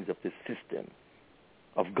underpinnings of this system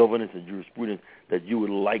of governance and jurisprudence that you would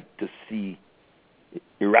like to see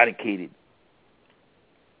eradicated?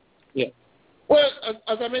 Yeah. Well,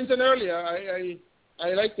 as I mentioned earlier,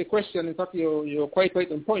 I like the question. In fact, you're quite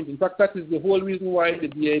right on point. In fact, that is the whole reason why the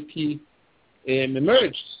DIP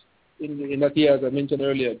emerged in that year, as I mentioned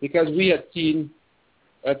earlier, because we had seen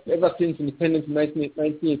that ever since independence in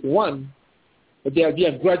 1981, that there had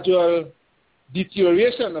been a gradual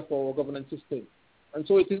deterioration of our governance system. And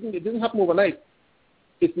so it didn't happen overnight.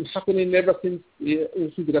 It's been happening ever since we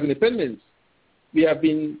got independence. We have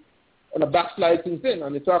been on a backslide since then.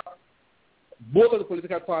 And in fact, both of the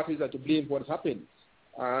political parties are to blame for what has happened.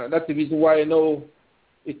 That's the reason why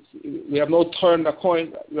we have now turned a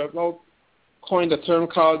coin. We have now coined a term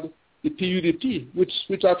called the PUDP,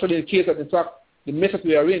 which actually indicates that in fact the mess that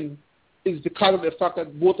we are in is because of the fact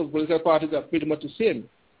that both of the political parties are pretty much the same.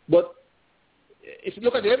 But if you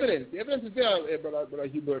look at the evidence is there, Brother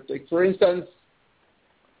Hubert. Like, for instance,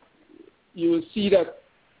 you will see that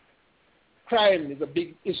crime is a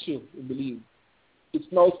big issue in Belize. It's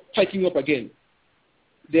now spiking up again.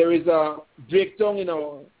 There is a breakdown in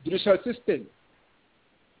our judicial system.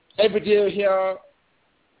 Every day we hear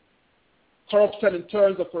corruption in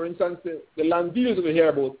terms of, for instance, the land deals we hear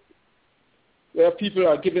about, where people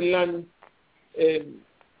are given land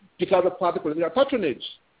because of party political patronage.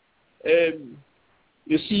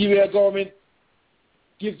 You see where government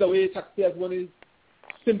gives away taxpayers' money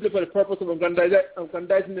simply for the purpose of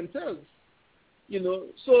aggrandizing themselves.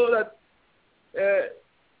 So that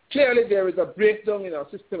clearly there is a breakdown in our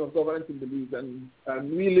system of governance in Belize,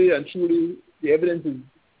 and really and truly the evidence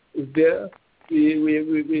is there.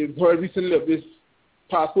 We've heard recently of this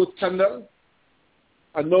passport scandal,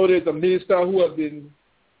 and now there's a minister who has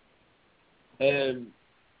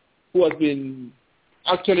been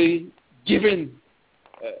actually giving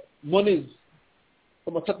monies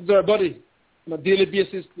from a statutory body on a daily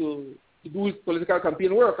basis to do his political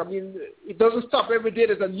campaign work. I mean, it doesn't stop. Every day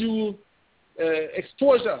there's a new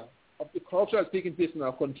exposure of the corruption that's taking place in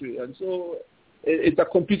our country, and so it's a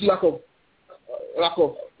complete lack of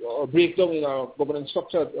breakdown in our governance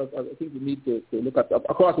structure. I think we need to look at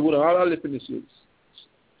across the board on all different issues.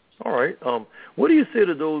 All right. What do you say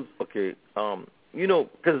to those? Okay.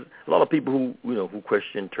 Because a lot of people who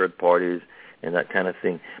question third parties and that kind of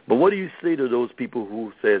thing. But what do you say to those people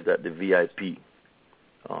who says that the VIP,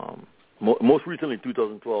 most recently in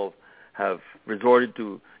 2012, have resorted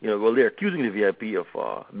to, they're accusing the VIP of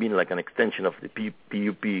being like an extension of the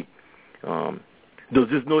PUP. Does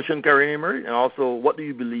this notion carry any merit? And also, what do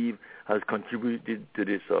you believe has contributed to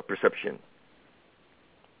this perception?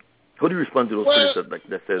 How do you respond to those critics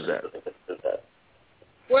that says that?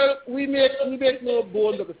 Well, we make no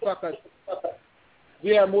bones of the fact that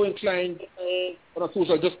we are more inclined on a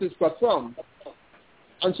social justice platform.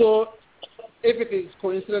 And so, if it is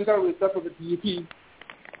coincidental with that of the PUP,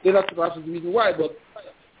 then that's perhaps the reason why. But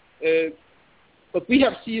we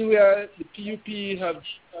have seen where the PUP have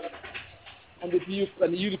and the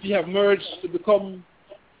UDP have merged to become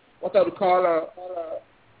what I would call a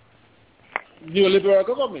neoliberal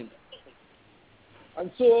government.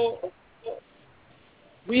 And so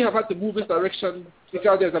we have had to move this direction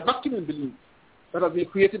because there's a vacuum in Belize that has been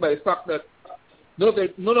created by the fact that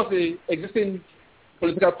none of the existing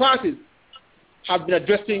political parties have been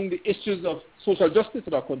addressing the issues of social justice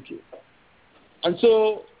in our country. And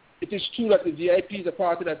so it is true that the VIP is a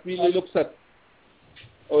party that really looks at,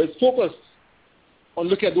 or is focused on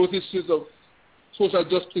looking at those issues of social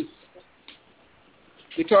justice,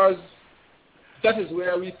 because that is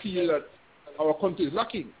where we feel that our country is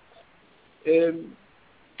lacking.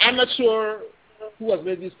 I'm not sure who has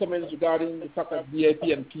made these comments regarding the fact that VIP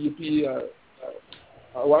and PUP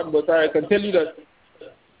are one, but I can tell you that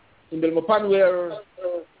in Belmopan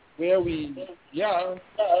where we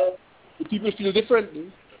the people feel differently,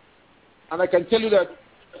 and I can tell you that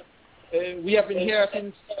we have been here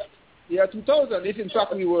since the year 2000. If in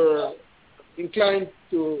fact we were inclined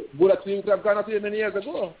to go that way, we could have gone that way many years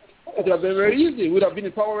ago. It would have been very easy. We would have been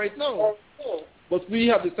in power right now. But we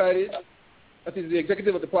have decided, that is the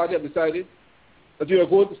executive of the party have decided, that we are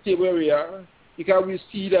going to stay where we are, because we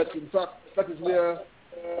see that in fact that is where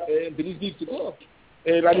Belize needs to go.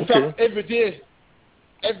 And in fact, every day,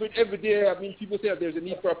 I mean, people say that there's a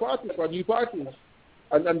need for a new party.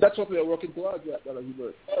 And that's what we are working towards,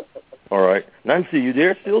 Hubert. All right. Nancy, you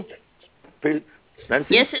there still? Nancy?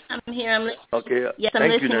 Yes, I'm here. Okay. Yes,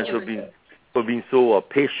 Thank you, Nancy, for being so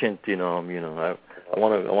patient. I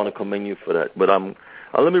want to commend you for that. But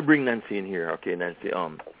let me bring Nancy in here. Okay, Nancy.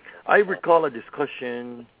 I recall a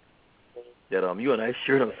discussion that you and I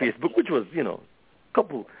shared on Facebook, which was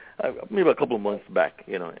maybe a couple of months back.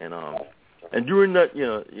 And during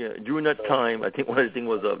that time, I think one of the things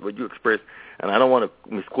was what you expressed, and I don't want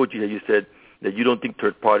to misquote you, that you said that you don't think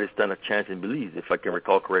third parties stand a chance in Belize, if I can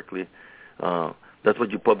recall correctly. That's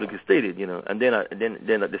what you publicly stated, And then at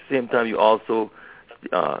the same time, you also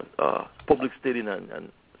public stated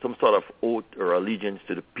and some sort of oath or allegiance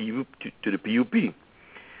to the PUP.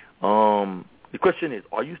 The question is,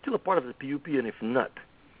 are you still a part of the PUP? And if not,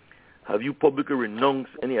 have you publicly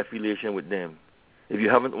renounced any affiliation with them? If you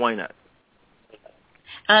haven't, why not?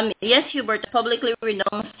 Yes, Hubert, publicly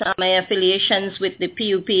renounced my affiliations with the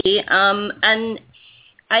PUP, and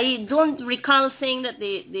I don't recall saying that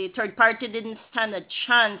the third party didn't stand a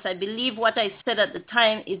chance. I believe what I said at the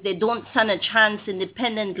time is they don't stand a chance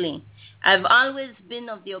independently. I've always been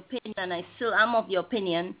of the opinion, and I still am of the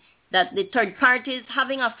opinion, that the third parties,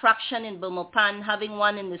 having a fraction in Belmopan, having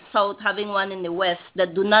one in the south, having one in the west,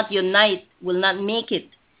 that do not unite will not make it.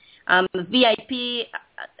 VIP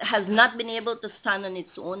has not been able to stand on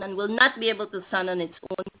its own and will not be able to stand on its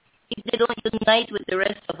own if they don't unite with the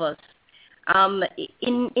rest of us.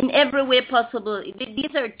 In every way possible,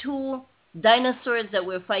 these are two dinosaurs that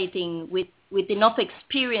we're fighting with enough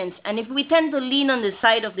experience. And if we tend to lean on the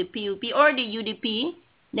side of the PUP or the UDP,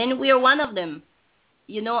 then we are one of them.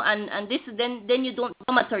 And this then you don't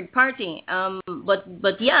become a third party.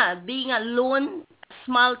 But yeah, being a lone,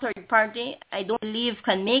 small third party, I don't believe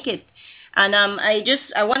can make it. And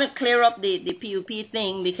I want to clear up the PUP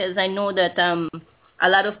thing, because I know that a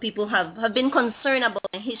lot of people have been concerned about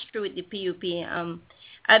my history with the PUP.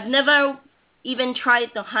 I've never even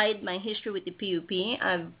tried to hide my history with the PUP.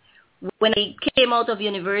 I've when I came out of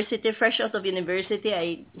university, fresh out of university,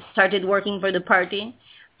 I started working for the party.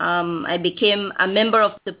 I became a member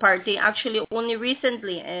of the party, actually only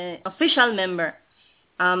recently, an official member.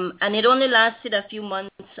 And it only lasted a few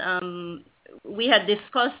months. We had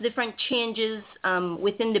discussed different changes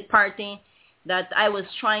within the party that I was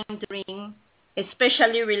trying to bring,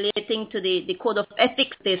 especially relating to the Code of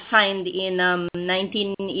Ethics they signed in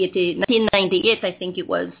 1998, I think it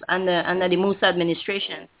was, under the Musa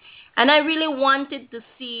administration. And I really wanted to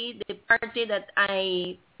see the party that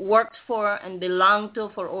I worked for and belonged to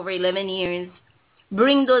for over 11 years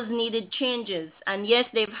bring those needed changes. And yes,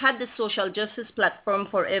 they've had the social justice platform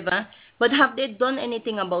forever, but have they done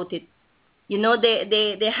anything about it? You know,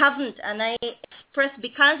 they haven't. And I expressed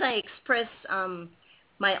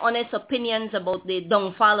my honest opinions about the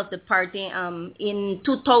downfall of the party. In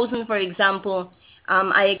 2000, for example,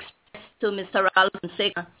 I expressed to Mr.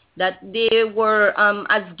 Fonseca that they were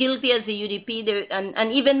as guilty as the UDP,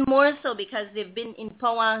 and even more so because they've been in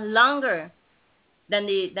power longer than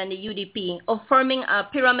the UDP, of forming a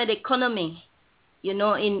pyramid economy, you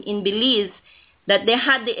know, in Belize, that they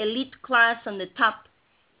had the elite class on the top,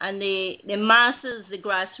 and the masses, the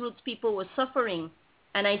grassroots people were suffering.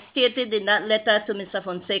 And I stated in that letter to Mr.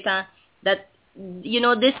 Fonseca that, you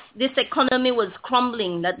know, this economy was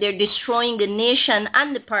crumbling, that they're destroying the nation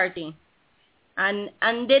and the party. And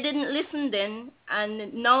they didn't listen then.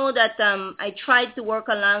 And now that I tried to work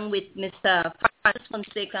along with Mr.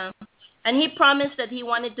 Fonseca, and he promised that he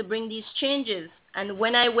wanted to bring these changes. And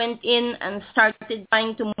when I went in and started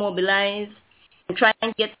trying to mobilize and trying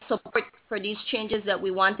to get support for these changes that we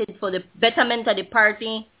wanted for the betterment of the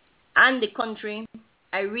party and the country,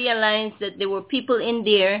 I realized that there were people in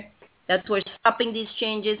there that were stopping these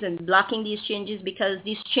changes and blocking these changes because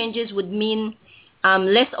these changes would mean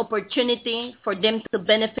less opportunity for them to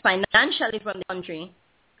benefit financially from the country.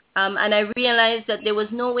 And I realized that there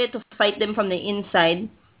was no way to fight them from the inside.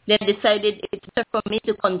 They decided it's better for me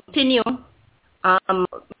to continue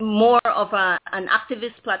more of an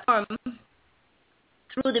activist platform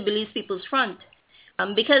through the Belize People's Front.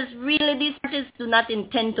 Because really these parties do not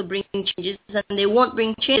intend to bring changes, and they won't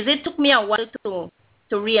bring changes. It took me a while to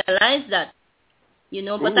realize that, you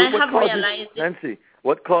know, but I have realized it. Nancy,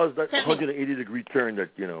 what caused that 180-degree turn that,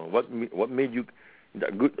 you know, what made you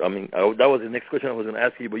that good? I mean, that was the next question I was going to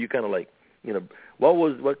ask you, but you kind of like, you know,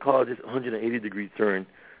 what caused this 180-degree turn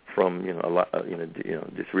from, you know,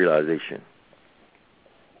 this realization?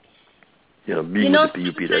 You know, being with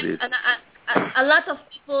the PUP, that is. A lot of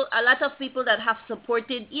people that have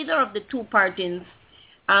supported either of the two parties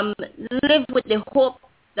live with the hope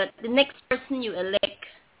that the next person you elect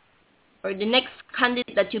or the next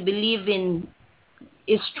candidate that you believe in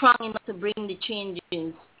is strong enough to bring the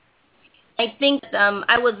changes. I think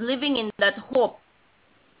I was living in that hope,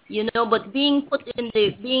 you know, but being put in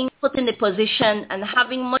the position and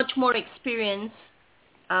having much more experience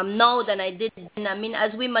now than I did then. I mean,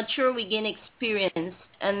 as we mature, we gain experience,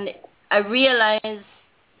 and I realized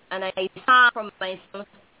and I saw from myself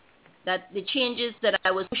that the changes that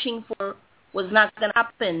I was pushing for was not going to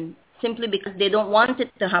happen simply because they don't want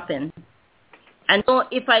it to happen. And so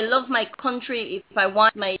if I love my country, if I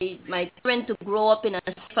want my children to grow up in a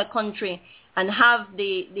safer country and have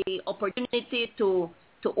the opportunity to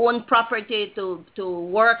own property, to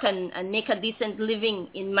work and make a decent living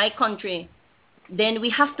in my country, then we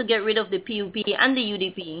have to get rid of the PUP and the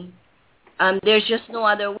UDP. There's just no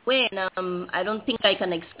other way. And, I don't think I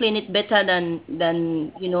can explain it better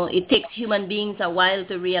than you know. It takes human beings a while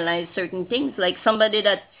to realize certain things. Like somebody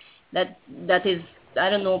that is, I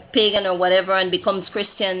don't know, pagan or whatever and becomes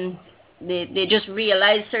Christian, they just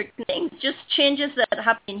realize certain things. Just changes that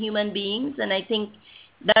happen in human beings, and I think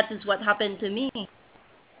that is what happened to me.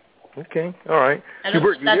 Okay, all right.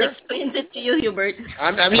 Hubert, that explains it to you, Hubert.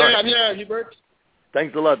 I'm here, Hubert.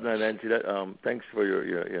 Thanks a lot, Nancy. Thanks for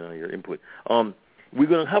your input. We're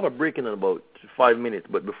going to have a break in about 5 minutes,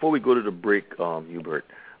 but before we go to the break, Hubert,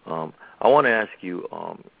 I want to ask you,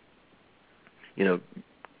 you know,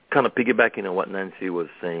 kind of piggybacking on what Nancy was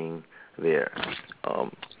saying there,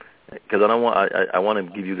 because I want to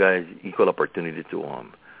give you guys equal opportunity to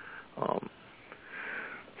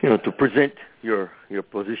you know, to present your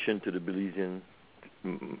position to the Belizean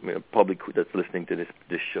public that's listening to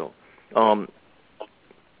this show.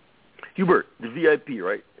 Hubert, the VIP,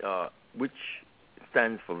 right, which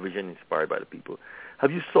stands for Vision Inspired by the People.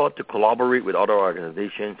 Have you sought to collaborate with other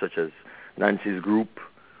organizations such as Nancy's group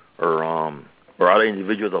or other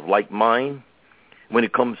individuals of like mind when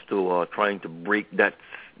it comes to trying to break that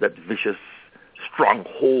vicious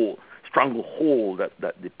stranglehold that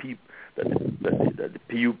the PUP and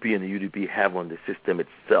the UDP have on the system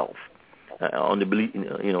itself? on the belief,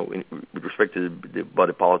 with respect to the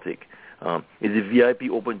body politic. Is the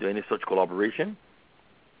VIP open to any such collaboration?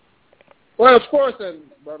 Well, of course,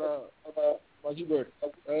 Brother Hubert.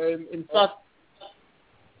 In fact,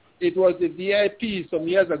 it was the VIP some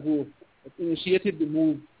years ago that initiated the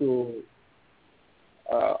move to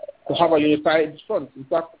have a unified front. In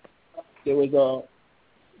fact, there was a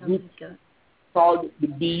group called the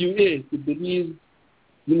BUA, the Belize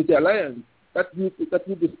Unity Alliance. That group is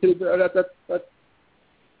still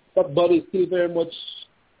that body is still very much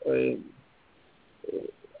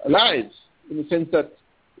alive, in the sense that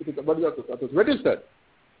it is a body that was registered.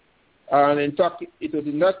 And in fact, it was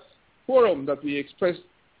in that forum that we expressed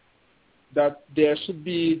that there should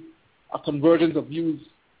be a convergence of views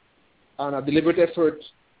and a deliberate effort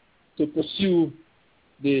to pursue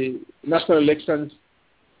the national elections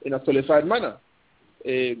in a solidified manner.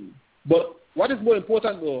 But what is more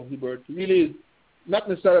important, though, Hubert, really is not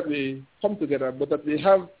necessarily that we come together, but that we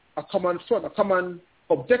have a common front, a common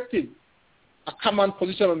objective, a common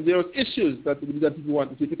position on various issues that people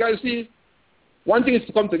want to see. Because you see, one thing is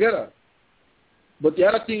to come together, but the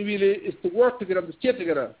other thing really is to work together, to stay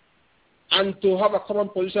together, and to have a common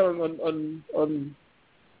position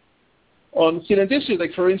on salient issues.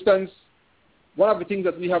 Like, for instance, one of the things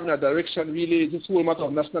that we have in our direction really is this whole matter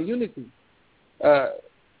of national unity.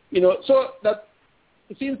 So that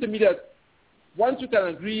it seems to me that once we can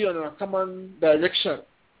agree on a common direction,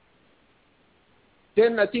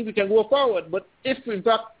 then I think we can go forward. But if, in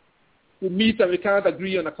fact, we meet and we cannot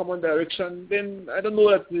agree on a common direction, then I don't know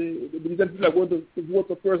that the Belizean people are going to vote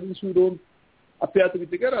for persons who don't appear to be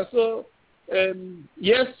together. So,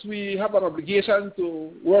 yes, we have an obligation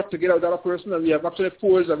to work together with other person, and we have actually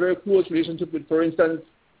forged a very close relationship with, for instance,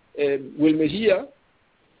 Will Mejia.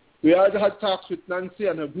 We already had talks with Nancy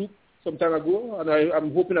and her group some time ago, and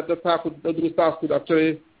I'm hoping that those talks could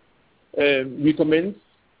actually recommence.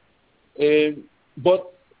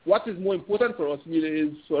 But what is more important for us really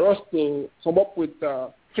is for us to come up with a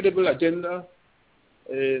credible agenda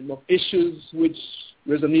of issues which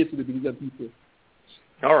resonate with the Belizean people.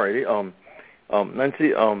 All righty.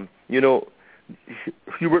 Nancy,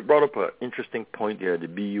 Hubert brought up an interesting point there, the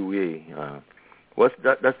BUA. What's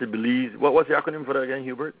that? That's the Belize. What's the acronym for that again,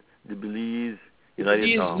 Hubert? The Belize United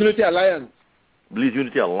Unity Alliance. Belize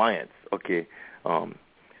Unity Alliance. Okay.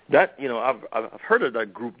 That I've heard of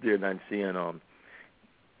that group there, Nancy, and I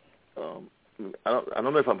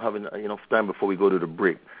don't know if I'm having enough time before we go to the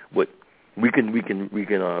break, but we can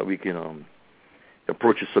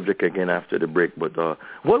approach the subject again after the break. But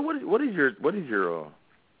what is your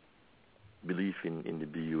belief in the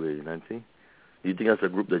BUA, Nancy? Do you think that's a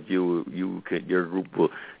group that your group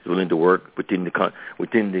is willing to work within the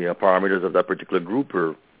parameters of that particular group,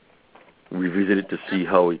 or revisit it to see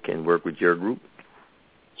how it can work with your group?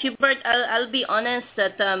 Hubert, I'll be honest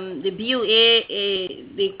that the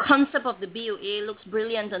BUA, the concept of the BUA looks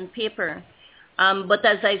brilliant on paper. But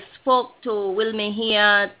as I spoke to Will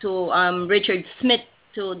Mejia, to Richard Smith,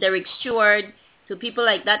 to Derek Stewart, to people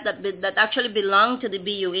like that actually belong to the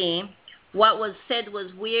BUA, what was said was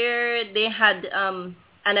where they had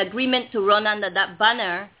an agreement to run under that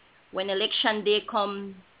banner. When election day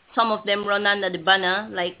comes, some of them run under the banner,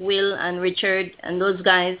 like Will and Richard and those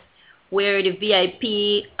guys, where the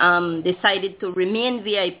VIP decided to remain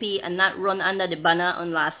VIP and not run under the banner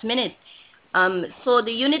on last minute. So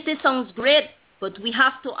the unity sounds great, but we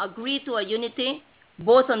have to agree to a unity,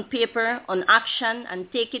 both on paper, on action, and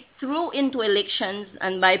take it through into elections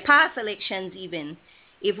and bypass elections even.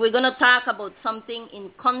 If we're going to talk about something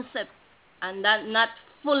in concept and that not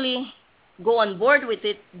fully go on board with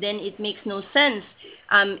it, then it makes no sense.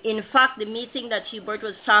 In fact, the meeting that Hubert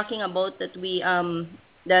was talking about that we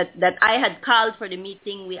that I had called for the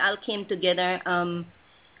meeting, we all came together.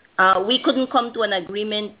 We couldn't come to an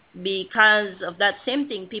agreement because of that same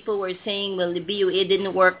thing. People were saying, well, the BUA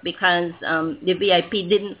didn't work because the VIP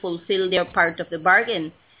didn't fulfill their part of the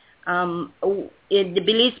bargain. The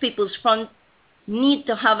Belize People's Front need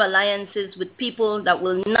to have alliances with people that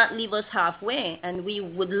will not leave us halfway, and we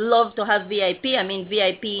would love to have VIP. I mean,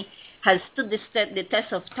 VIP has stood the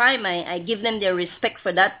test of time. I give them their respect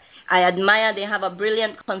for that. I admire they have a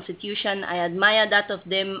brilliant constitution. I admire that of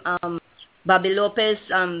them. Bobby Lopez,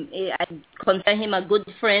 I consider him a good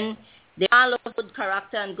friend. They all have good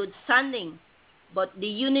character and good standing. But the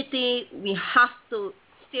unity, we have to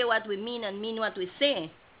say what we mean and mean what we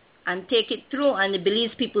say and take it through. And the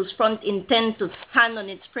Belize People's Front intends to stand on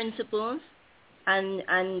its principles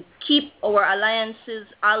and keep our alliances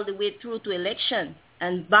all the way through to election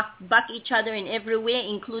and back each other in every way,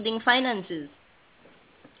 including finances.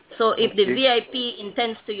 So if the VIP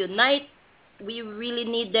intends to unite, we really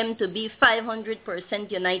need them to be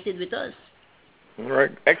 500% united with us. All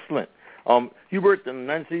right, excellent. Hubert and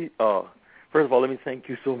Nancy, first of all, let me thank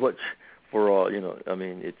you so much for,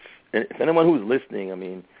 if anyone who's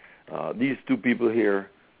listening, these two people here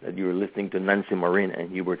that you're listening to, Nancy Marin and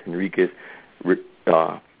Hubert Henriquez,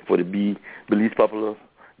 for the Belize Popular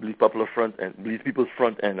Front and Belize People's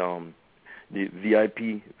Front and the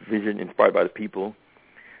VIP Vision Inspired by the People.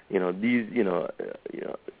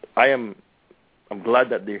 I'm glad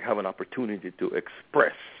that they have an opportunity to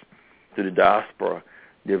express to the diaspora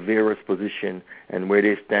their various position and where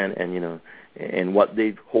they stand and what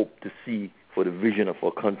they hope to see for the vision of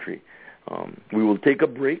our country. We will take a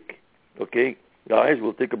break, okay, guys?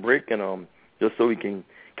 We'll take a break and just so we can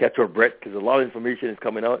catch our breath because a lot of information is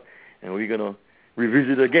coming out and we're gonna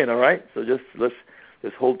revisit it again. All right? So let's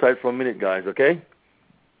hold tight for a minute, guys. Okay?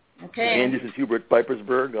 Okay. Again, this is Hubert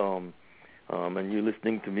Pipersburgh, and you're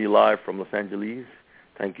listening to me live from Los Angeles.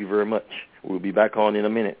 Thank you very much. We'll be back on in a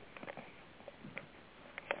minute.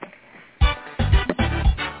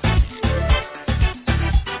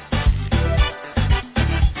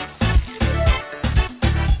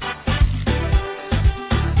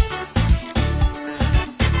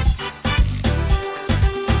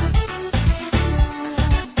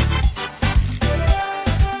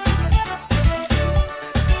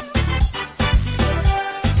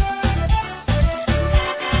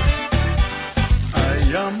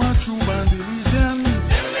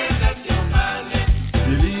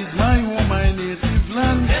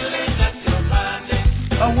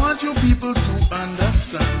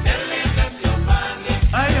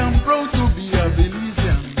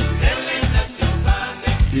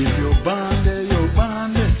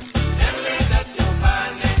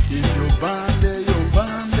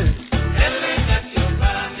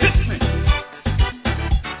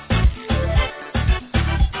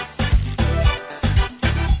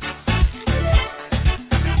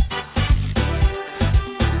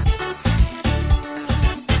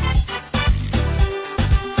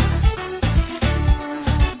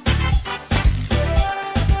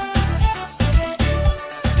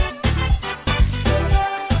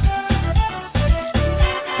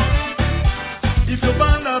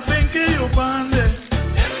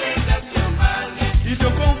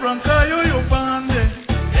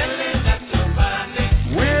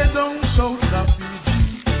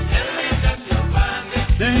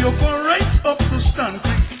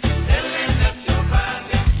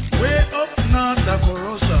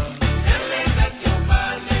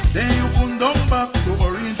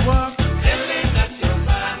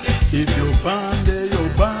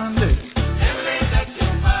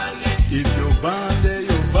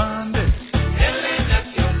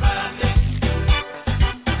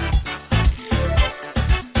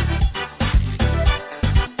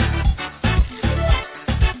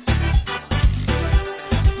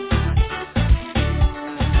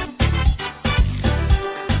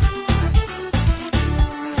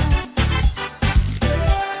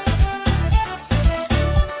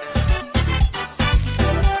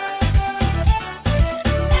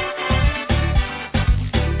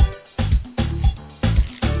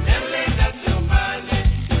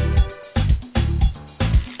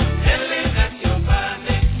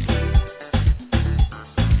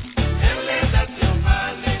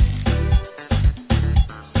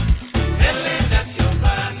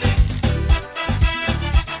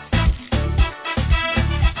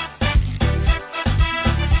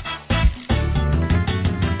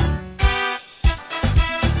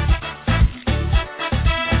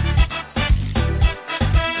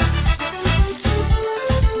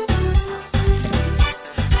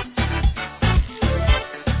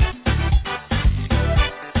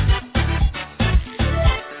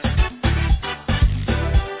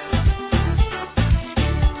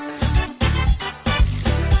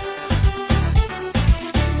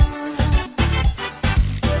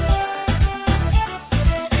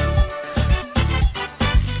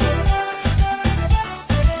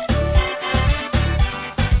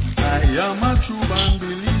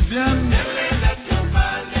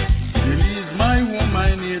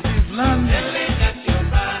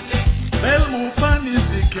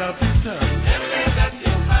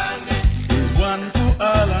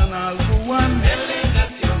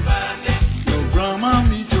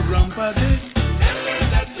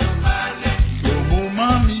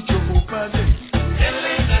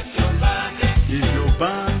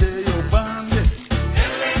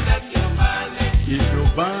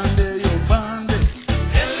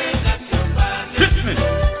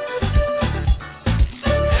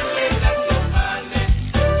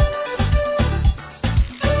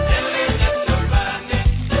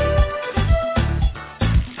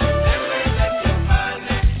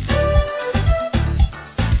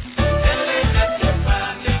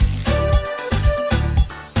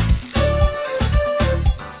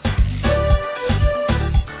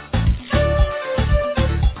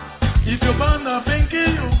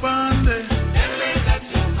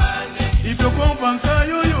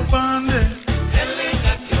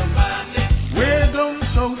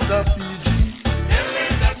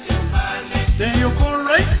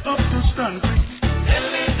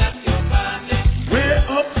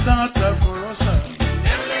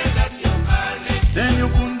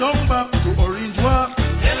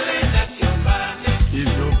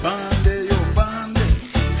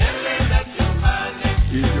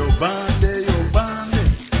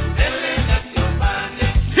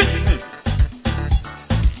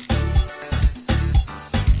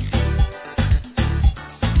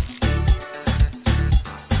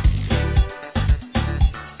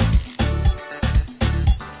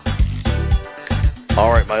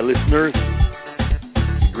 my listeners.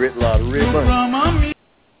 Great Lord Raven.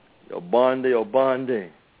 Your bande.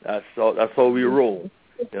 That's how we roll.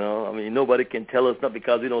 You know, I mean, nobody can tell us not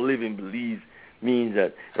because we don't live in Belize means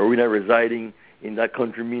that, or we're not residing in that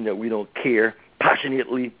country mean that we don't care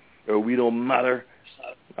passionately or we don't matter.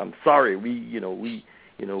 I'm sorry, we don't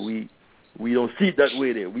see it that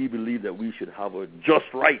way there. We believe that we should have a just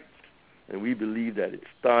right, and we believe that it's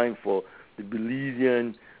time for the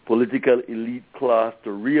Belizean political elite class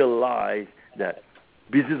to realize that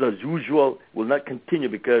business as usual will not continue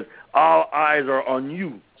because our eyes are on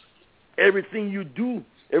you. Everything you do,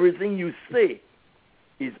 everything you say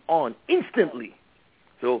is on instantly.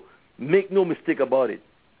 So make no mistake about it.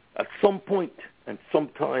 At some point and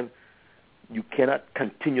sometime, you cannot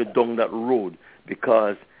continue down that road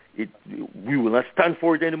because we will not stand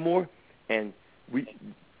for it anymore. And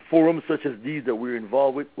forums such as these that we're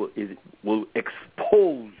involved with will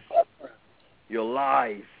expose your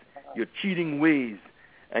lies, your cheating ways,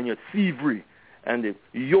 and your thievery, and the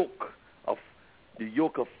yoke of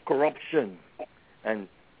corruption, and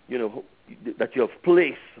that you have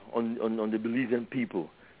placed on the Belizean people.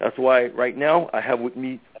 That's why right now I have with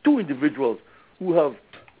me two individuals who have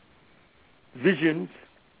visions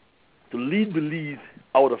to lead Belize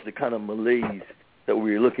out of the kind of malaise that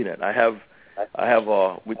we're looking at. I have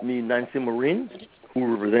with me Nancy Marin, who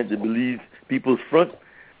represents the Belize People's Front,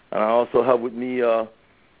 and I also have with me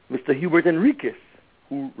Mr. Hubert Enriquez,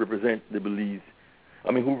 who represent the Belize.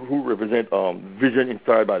 Who represent vision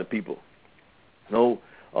inspired by the people. Now,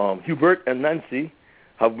 Hubert and Nancy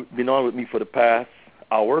have been on with me for the past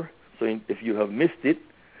hour. So if you have missed it,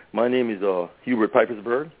 my name is Hubert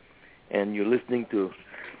Pipersburgh, and you're listening to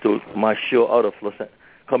my show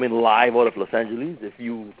coming live out of Los Angeles. If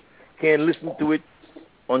you can't listen to it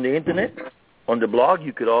on the internet, on the blog,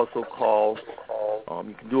 you could also call.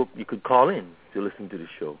 You could call in to listen to the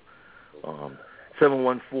show.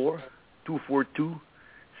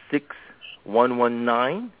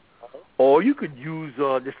 714-242-6119, or you could use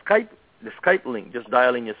the Skype link. Just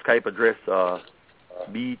dial in your Skype address,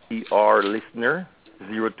 BTR Listener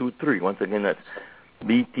 023. Once again, that's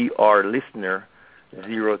BTR Listener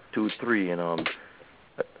 023, and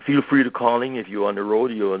feel free to call in if you're on the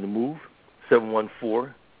road, you're on the move.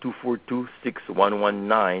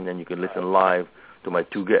 714-242-6119, and you can listen live to my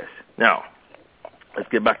two guests. Now, let's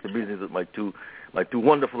get back to business with my two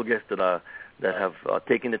wonderful guests that have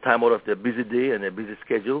taken the time out of their busy day and their busy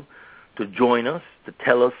schedule to join us, to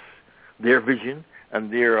tell us their vision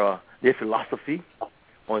and their philosophy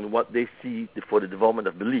on what they see for the development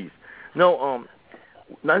of Belize. Now,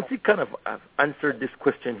 Nancy kind of answered this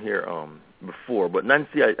question here before, but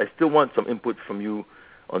Nancy, I still want some input from you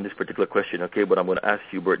on this particular question, okay? But I'm going to ask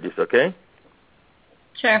Hubert this, okay?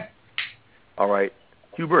 Sure. All right.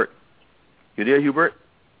 Hubert. You there, Hubert?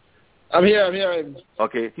 I'm here.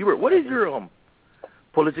 Okay. Hubert, what is your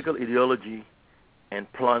political ideology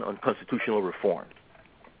and plan on constitutional reform?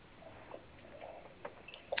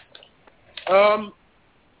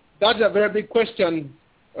 That's a very big question,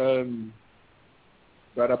 Brother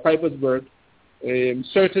Pipersburgh.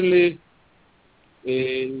 Certainly,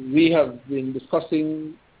 we have been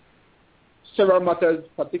discussing several matters,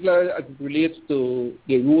 particularly as it relates to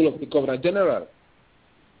the role of the Governor General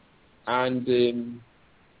and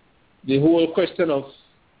the whole question of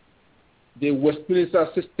the Westminster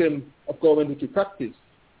system of government which we practice.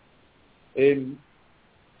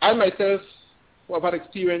 I myself have had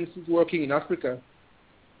experiences working in Africa,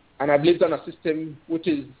 and I've lived on a system which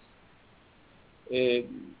is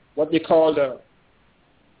what they call the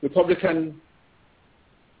Republican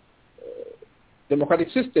democratic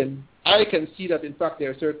system. I can see that, in fact, there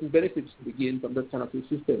are certain benefits to be gained from that kind of a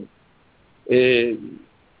system.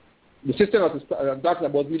 The system I'm talking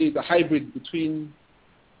about really is a hybrid between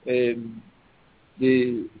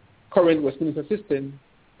the current Westminster system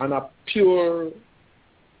and a pure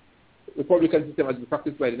Republican system as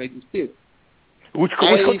practiced by the United States. Which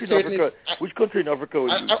country in Africa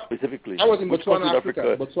was you specifically? I was in Botswana,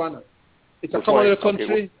 Africa. Botswana. It's a commonwealth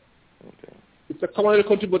country. Okay. It's a commonwealth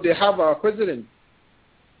country, but they have a president.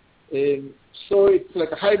 So it's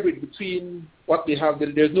like a hybrid between what they have.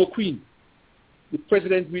 There's no queen. The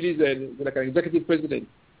president really is like an executive president.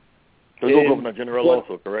 There's no governor general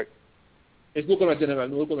also, correct? There's no governor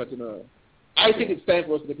general. I think it's time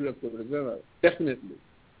for us to get rid of governor general, definitely.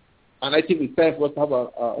 And I think it's time for us to have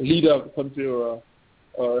a leader of the country or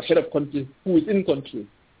a head of country who is in country.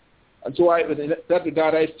 And so in that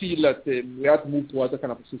regard, I feel that we have to move towards that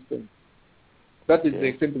kind of a system. That is the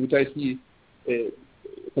extent to which I see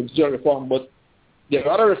constitutional reform. But there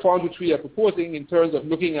are other reforms which we are proposing in terms of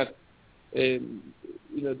looking at the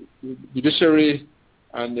judiciary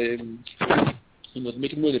and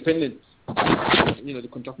make it more independent. The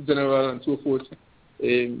Contractor General and so forth.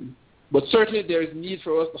 But certainly there is need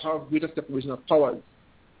for us to have greater separation of powers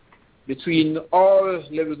between all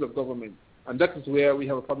levels of government, and that is where we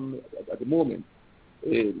have a problem at the moment.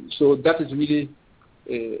 So that is really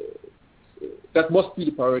that must be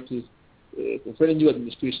the priority for any new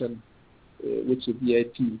administration which the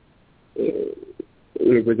BIP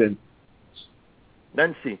represents.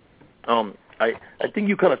 Nancy, I think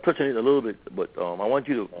you kind of touched on it a little bit, but I want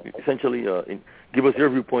you to essentially give us your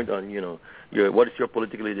viewpoint on, what is your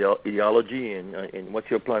political ideology and what's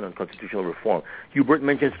your plan on constitutional reform. Hubert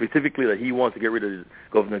mentioned specifically that he wants to get rid of the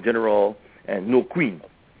Governor General and no Queen.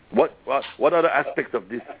 What other aspects of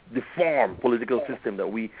this deformed political system that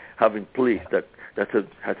we have in place that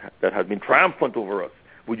has been triumphant over us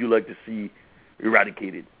would you like to see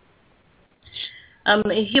eradicated?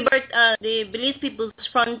 Hubert, the Belize People's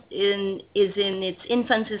Front is in its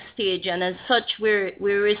infancy stage, and as such,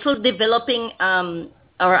 we're still developing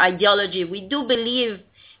our ideology. We do believe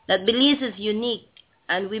that Belize is unique,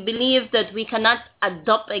 and we believe that we cannot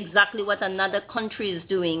adopt exactly what another country is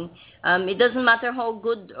doing. It doesn't matter how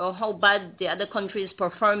good or how bad the other country is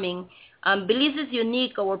performing. Belize is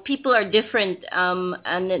unique. Our people are different,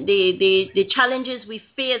 and the challenges we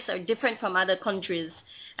face are different from other countries.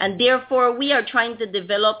 And therefore, we are trying to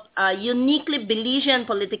develop a uniquely Belizean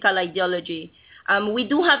political ideology. We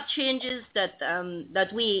do have changes that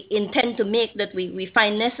we intend to make that we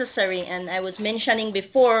find necessary. And I was mentioning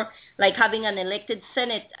before, like having an elected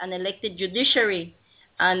Senate, an elected judiciary,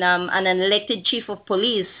 and an elected chief of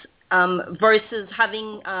police versus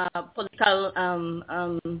having political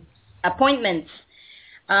appointments.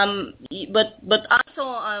 But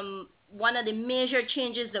also, one of the major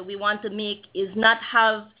changes that we want to make is not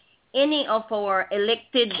have any of our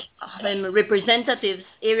elected representatives,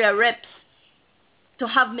 area reps, to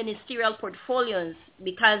have ministerial portfolios,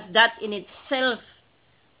 because that in itself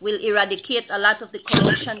will eradicate a lot of the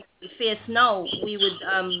corruption we face now.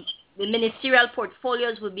 The ministerial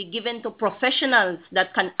portfolios will be given to professionals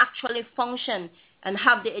that can actually function and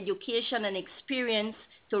have the education and experience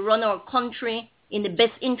to run our country in the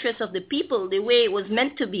best interest of the people, the way it was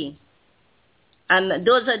meant to be. And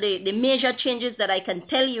those are the major changes that I can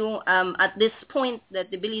tell you at this point that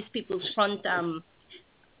the Belize People's Front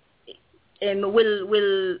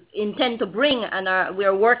will intend to bring, and we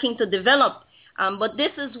are working to develop. But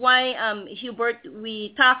this is why, Hubert,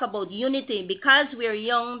 we talk about unity, because we are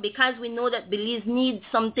young, because we know that Belize needs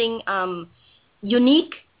something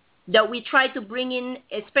unique that we try to bring in,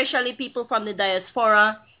 especially people from the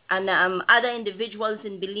diaspora and other individuals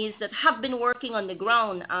in Belize that have been working on the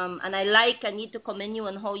ground. And I need to commend you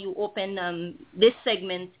on how you open this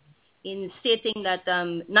segment in stating that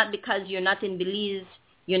not because you're not in Belize,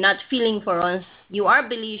 you're not feeling for us. You are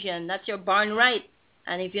Belizean. That's your born right.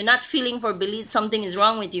 And if you're not feeling for Belize, something is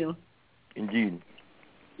wrong with you. Indeed.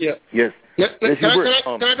 Yeah. Yes. Can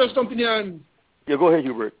I just jump in here? Yeah, go ahead,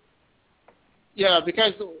 Hubert. Yeah,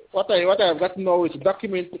 because what I have gotten now is a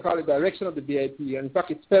document to call the direction of the BIP, and in fact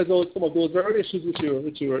it spells out some of those very issues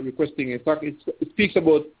which you are requesting. In fact, it speaks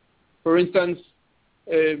about, for instance,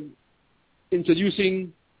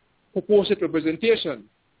 introducing proportionate representation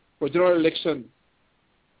for general elections.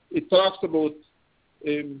 It talks about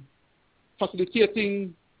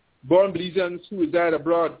facilitating born Belizeans who reside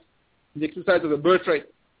abroad in the exercise of the birthright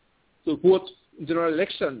to vote in general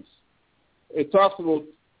elections. It talks about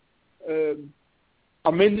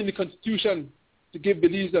amending the Constitution to give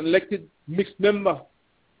Belize an elected mixed member,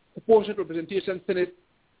 proportionate representation Senate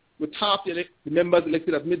with half the members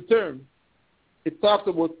elected at midterm. It talks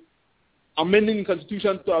about amending the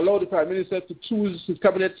Constitution to allow the Prime Minister to choose his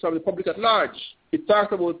cabinet from the public at large. It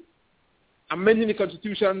talks about amending the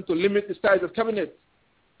Constitution to limit the size of cabinet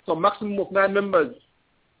to a maximum of 9 members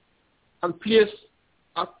and place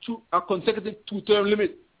a consecutive 2-term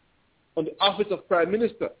limit on the office of Prime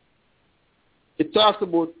Minister. It talks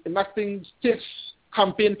about enacting state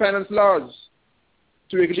campaign finance laws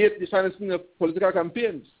to regulate the financing of political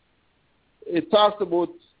campaigns. It talks about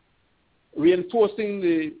reinforcing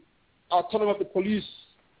the autonomy of the police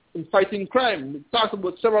in fighting crime. It talks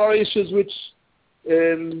about several issues which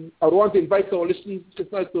I would want to invite our listeners to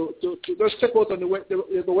just check out on the web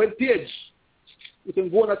page. You can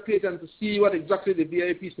go on that page and to see what exactly the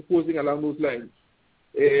BIP is proposing along those lines.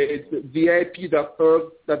 It's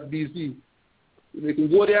vip.org.bz. You can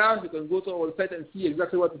go there, you can go to our site and see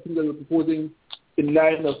exactly what the things that we're proposing in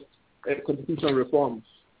line of constitutional reforms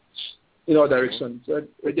in our direction. So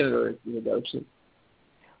again, in the direction.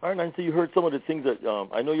 All right, Nancy, you heard some of the things that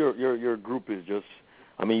I know your group is just,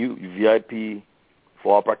 you VIP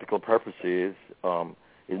for all practical purposes.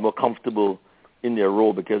 is more comfortable in their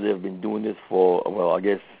role because they have been doing this for, well, I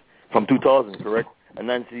guess from 2000, correct? A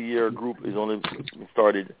 90-year group is only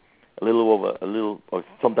started or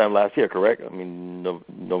sometime last year, correct? I mean,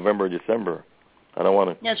 November, December. I don't want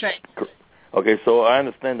to. That's right. Okay, so I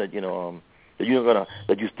understand that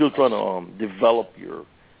that you're still trying to develop your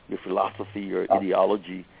philosophy, your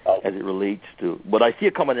ideology as it relates to. But I see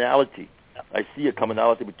a commonality. I see a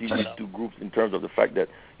commonality between these two groups in terms of the fact that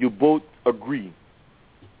you both agree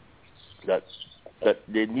that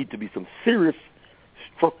there need to be some serious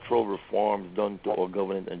structural reforms done to our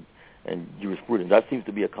governance and jurisprudence. That seems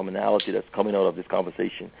to be a commonality that's coming out of this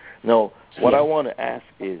conversation. Now, what I want to ask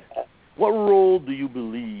is, what role do you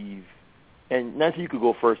believe, and Nancy, you could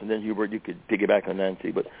go first, and then Hubert, you could piggyback on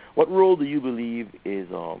Nancy, but what role do you believe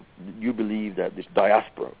that the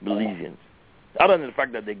diaspora, Belizeans, other than the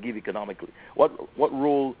fact that they give economically, what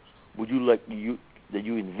role would you like that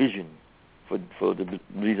you envision for the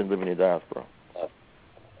Belizeans living in the diaspora?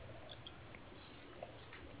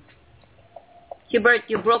 Hubert,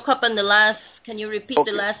 you broke up on the last. Can you repeat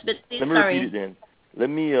the last bit, please? Let me repeat it then. Let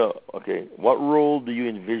me, what role do you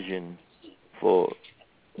envision for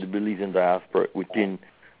the Belizean diaspora within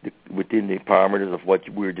the parameters of what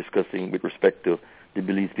we're discussing with respect to the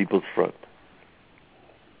Belize People's Front?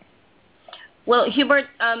 Well, Hubert,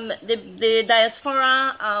 the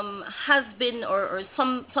diaspora has been, or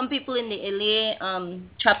some people in the LA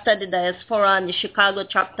chapter, the diaspora, and the Chicago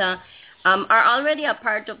chapter are already a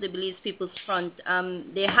part of the Belize People's Front.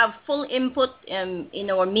 They have full input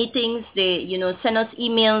in our meetings. They, send us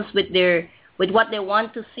emails with what they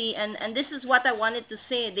want to see. And this is what I wanted to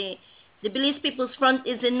say. The Belize People's Front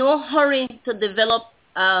is in no hurry to develop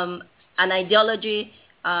an ideology,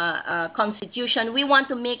 constitution. We want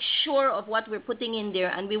to make sure of what we're putting in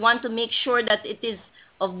there, and we want to make sure that it is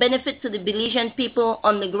of benefit to the Belizean people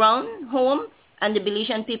on the ground, home, and the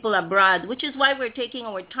Belizean people abroad, which is why we're taking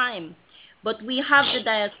our time. But we have the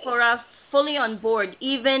diaspora fully on board,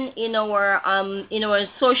 even in our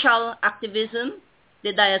social activism.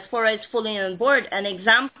 The diaspora is fully on board. An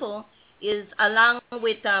example is along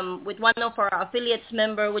with one of our affiliates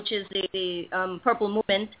member, which is the Purple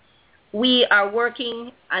Movement. We are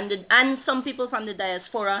working, and some people from the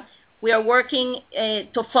diaspora, we are working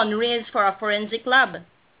to fundraise for a forensic lab.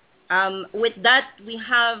 With that, we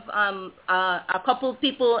have a couple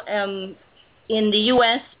people in the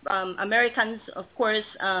U.S., Americans, of course,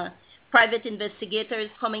 private investigators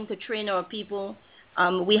coming to train our people.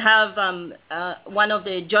 We have one of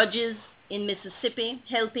the judges in Mississippi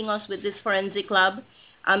helping us with this forensic lab.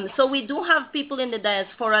 So we do have people in the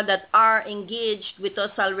diaspora that are engaged with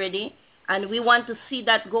us already, and we want to see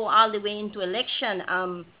that go all the way into election.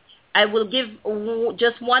 I will give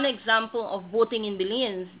just one example of voting in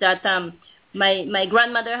Belize, that my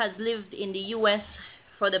grandmother has lived in the U.S.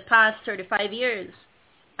 for the past 35 years,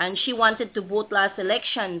 and she wanted to vote last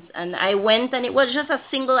elections, and I went, and it was just a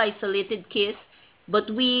single isolated case, but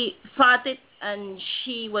we fought it, and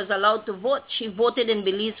she was allowed to vote. She voted in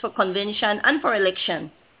Belize for convention and for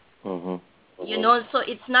election. Mm-hmm. So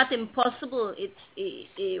it's not impossible. It's,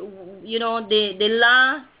 the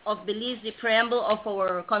law of Belize, the preamble of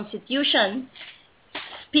our constitution,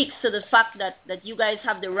 speaks to the fact that you guys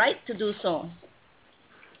have the right to do so.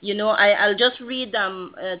 I'll just read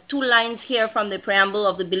 2 lines here from the preamble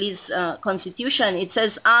of the Belize Constitution. It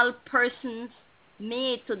says, all persons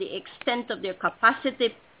may, to the extent of their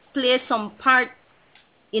capacity, play some part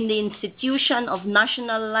in the institution of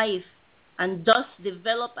national life, and thus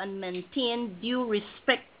develop and maintain due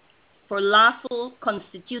respect for lawful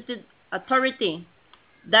constituted authority.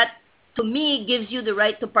 That, to me, gives you the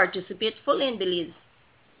right to participate fully in Belize.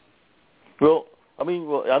 Well, I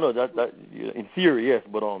know that in theory, yes,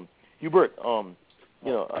 but Hubert,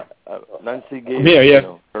 Nancy gave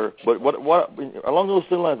her, but what along those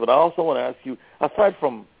same lines. But I also want to ask you, aside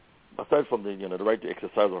from the the right to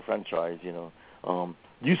exercise our franchise, do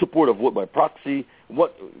you support a vote by proxy?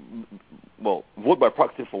 Vote by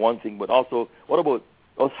proxy for one thing, but also what about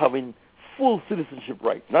us having full citizenship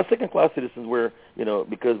rights, not second-class citizens where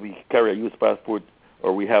because we carry a U.S. passport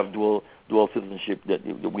or we have dual citizenship that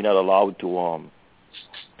we're not allowed to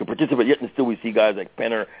participate, yet and still we see guys like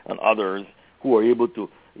Penner and others who are able to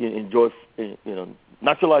enjoy,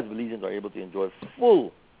 naturalized Belizeans are able to enjoy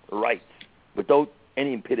full rights without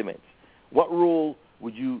any impediments. What role do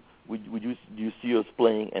you see us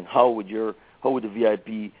playing, and how would the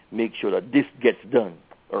VIP make sure that this gets done,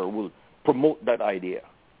 or will promote that idea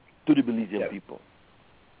to the Belizean people?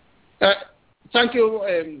 Thank you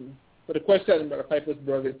for the question, Mr.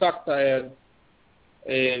 Pipersburgh. In fact, I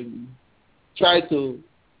tried to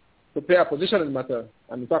prepare a position in the matter,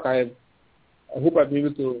 and in fact, I I hope I've been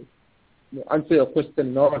able to answer your question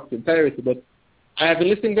in all its entirety, but I have been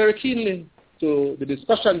listening very keenly to the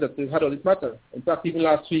discussion that we've had on this matter. In fact, even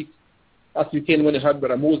last weekend when I had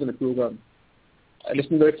Brother Mose in the program, I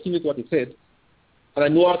listened very keenly to what he said. And I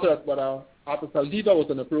know also that Brother Arthur Saldiva was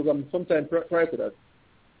on the program sometime prior to that.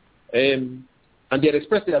 And they had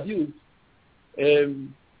expressed their views.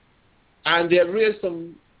 And they have raised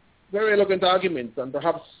some very eloquent arguments, and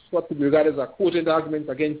perhaps what could be regarded as a quotient argument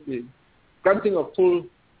against the granting of full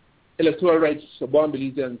electoral rights for born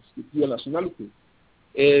Belizeans with dual nationality.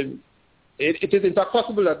 It is in fact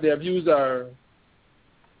possible that their views are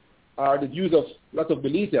the views of lots of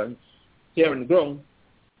Belizeans here on the ground,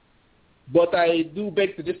 but I do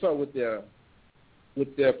beg to differ with their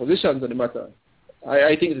positions on the matter.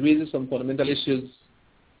 I think it raises some fundamental issues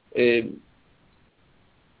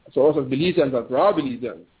for us as Belizeans and for our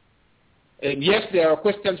Belizeans. Yes, there are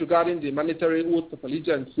questions regarding the mandatory oath of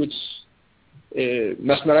allegiance which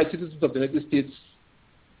nationalized citizens of the United States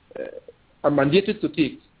are mandated to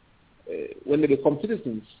take when they become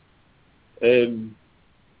citizens,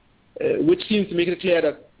 which seems to make it clear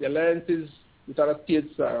that the alliances with other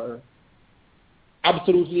states are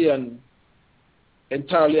absolutely and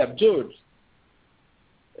entirely absurd.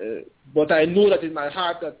 But I know that in my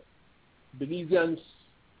heart that Belizeans,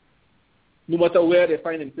 no matter where they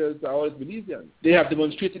find themselves, are always Belizeans. They have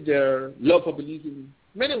demonstrated their love for Belize in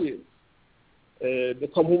many ways. They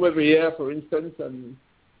come home every year, for instance, and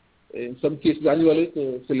in some cases annually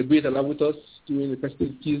to celebrate along with us during the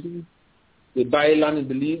festive season. They buy land in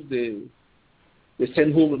Belize. They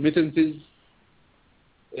send home remittances.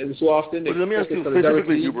 And so often. But let me ask you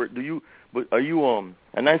specifically, Hubert. Are you?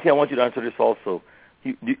 And Nancy, I want you to answer this also.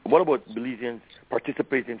 What about Belizeans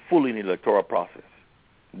participating fully in the electoral process?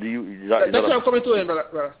 That's what I'm coming to,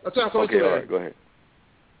 brother. That's what I'm coming to. Okay, all right, go ahead.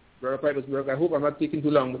 Brother Pipersburgh, I hope I'm not taking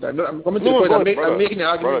too long, but I'm coming to the point. I'm making the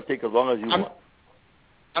argument. Brother, take as long as you want.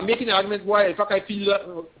 I'm making the argument why, in fact, I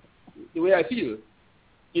feel the way I feel.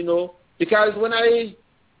 Because when I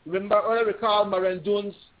recall Marion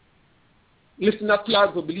Jones lifting that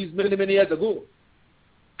flag for Belize many, many years ago,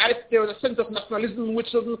 there was a sense of nationalism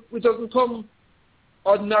which doesn't come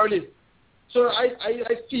ordinarily. So I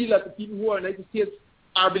feel that the people who are in the United States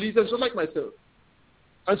are Belizeans just like myself.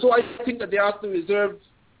 And so I think that they have to reserve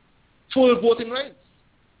full voting rights.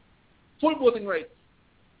 Full voting rights.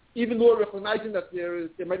 Even though recognizing that there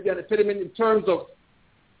might be an impediment in terms of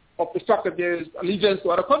the fact that there is allegiance to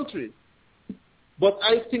other countries. But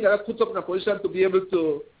I think that puts us in a position to be able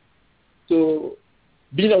to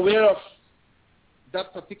being aware of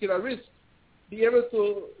that particular risk, be able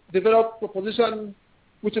to develop a position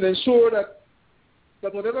which will ensure that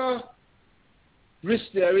whatever risk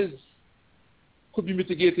there is could be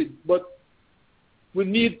mitigated. But we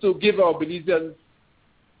need to give our Belizeans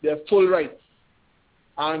their full rights.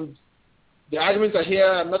 And the arguments I hear,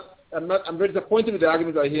 I'm very disappointed with the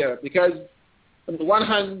arguments I hear, because on the one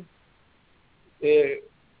hand, they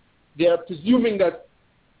are presuming that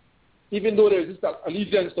even though there is this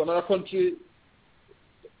allegiance to another country,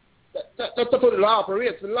 that's not how the law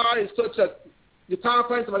operates. The law is such that you can't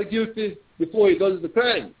find somebody guilty before he does the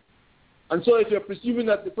crime. And so if you're presuming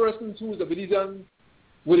that the person who is a Belizean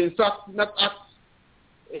will in fact not act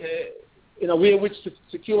in a way which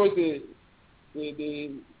secures the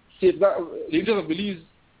safeguard the interest of Belize,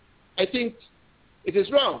 I think it is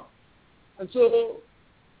wrong. And so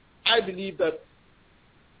I believe that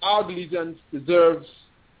our Belizeans deserve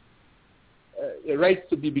a right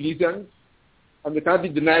to be Belizeans, and they can't be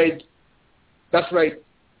denied that right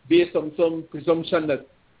based on some presumption that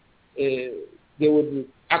they would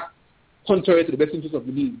act contrary to the best interest of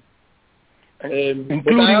Belize.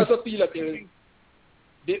 But I also feel that there is...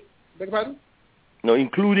 Beg your pardon? No,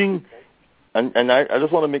 including... And I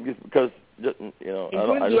just want to make this because, I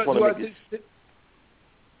just want to make this...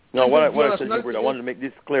 No, what I said, Hubert, I wanted to make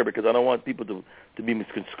this clear because I don't want people to be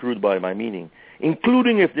misconstrued by my meaning.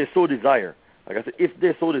 Including if they so desire, like I said, if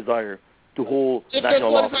they so desire to hold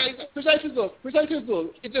national office. Precisely so.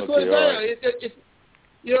 If they so desire,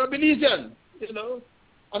 you're a Belizean,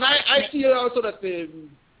 And I feel also that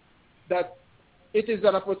that it is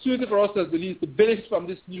an opportunity for us as Belize to benefit from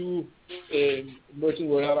this new emerging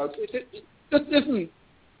world. Listen,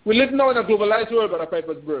 we live now in a globalized world, Brother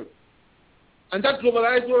Pipersburgh. And that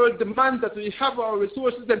globalized world demands that we have our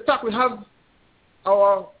resources. In fact, we're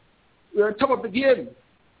on top of the game,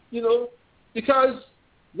 because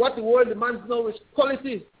what the world demands now is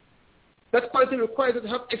quality. That quality requires us to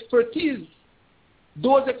have expertise.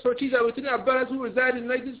 Those expertise are within our brothers who reside in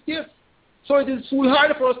the United States. So it is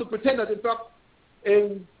foolhardy for us to pretend that, in fact,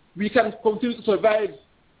 we can continue to survive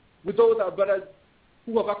without our brothers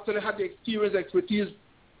who have actually had the experience, expertise,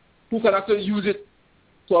 who can actually use it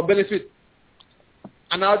to our benefit.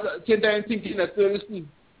 And at the same time thinking that, listen,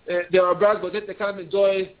 they are bad, but they can't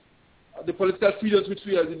enjoy the political freedoms which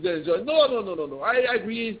we are enjoy. No. I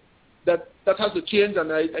agree that has to change,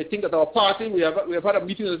 and I think that our party, we have had a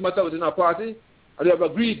meeting on this matter within our party, and we have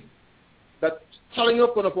agreed that following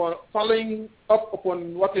up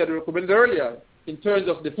upon what we had recommended earlier in terms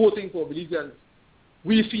of the voting for Belizeans,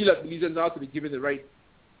 we feel that Belizeans are to be given the right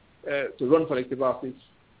to run for elective office.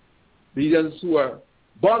 Belizeans who are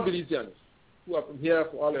born Belizeans, who have been here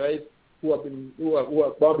for all their life, who are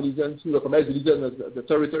born Belizeans, who recognize Belizeans as the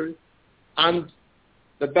territory, and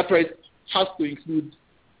that right has to include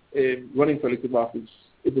running for elective office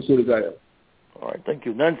if they so desire. All right, thank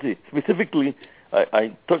you, Nancy. Specifically,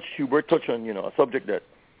 Hubert touched on a subject that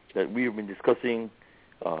we have been discussing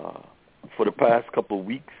for the past couple of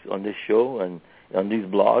weeks on this show and on these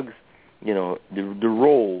blogs.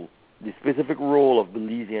 The specific role of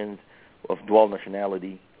Belizeans of dual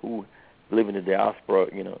nationality who live in the diaspora.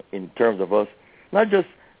 In terms of us, not just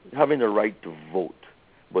having the right to vote,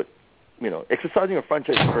 but exercising a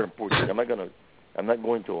franchise is very important. I'm not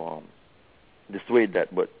going to dissuade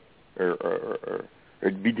that, but or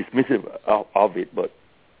be dismissive of it. But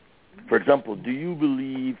for example, do you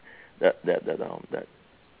believe that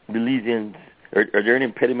Belizeans are there any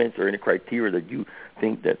impediments or any criteria that you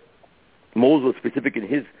think that Mose was specific in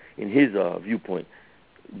his viewpoint?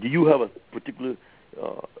 Do you have a particular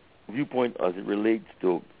viewpoint as it relates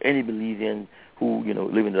to any Belizean who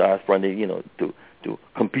live in the diaspora and they to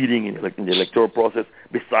competing in the electoral process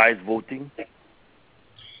besides voting?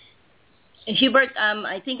 Hubert,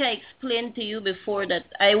 I think I explained to you before that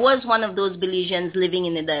I was one of those Belizeans living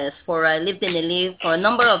in the diaspora. I lived in LA for a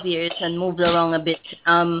number of years and moved around a bit.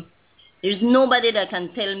 There's nobody that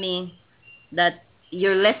can tell me that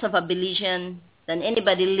you're less of a Belizean than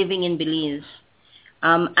anybody living in Belize.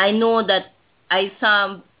 I know that I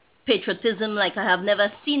saw patriotism like I have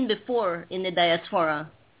never seen before in the diaspora,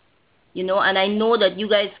 and I know that you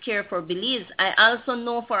guys care for Belize. I also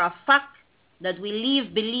know for a fact that we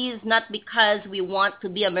leave Belize not because we want to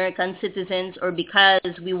be American citizens or because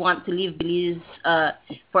we want to leave Belize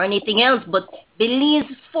for anything else, but Belize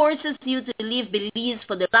forces you to leave Belize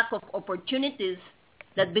for the lack of opportunities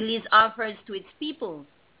that Belize offers to its people.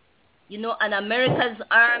 And America's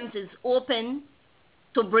arms is open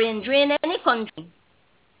to brain drain any country.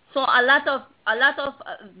 So a lot of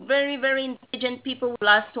very, very intelligent people will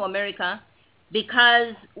ask to America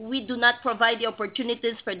because we do not provide the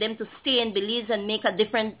opportunities for them to stay in Belize and make a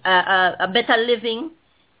better living,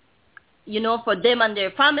 for them and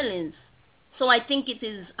their families. So I think it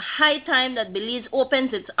is high time that Belize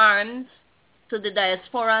opens its arms to the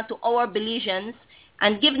diaspora, to our Belizeans,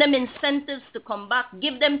 and give them incentives to come back,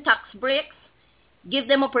 give them tax breaks, give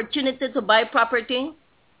them opportunity to buy property,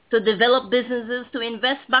 to develop businesses, to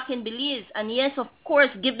invest back in Belize. And yes, of course,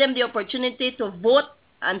 give them the opportunity to vote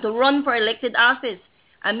and to run for elected office.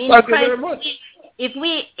 I mean,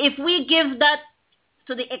 if we give that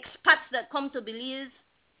to the expats that come to Belize,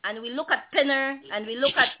 and we look at Penner, and we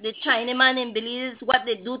look at the Chinaman in Belize, what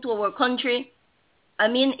they do to our country, I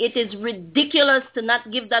mean, it is ridiculous to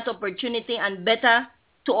not give that opportunity and better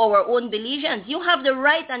to our own Belizeans. You have the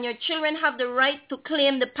right, and your children have the right to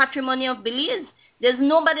claim the patrimony of Belize. There's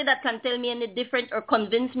nobody that can tell me any different or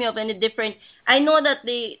convince me of any different. I know that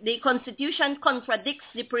the Constitution contradicts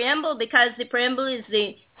the preamble because the preamble is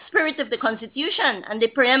the spirit of the Constitution, and the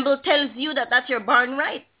preamble tells you that that's your born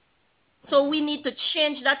right. So we need to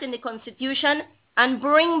change that in the Constitution and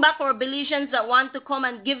bring back our Belizeans that want to come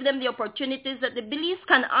and give them the opportunities that the Belize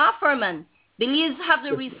can offer, man. Belize have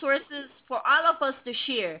the resources for all of us to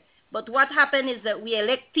share. But what happened is that we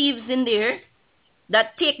elect thieves in there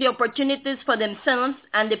that take the opportunities for themselves,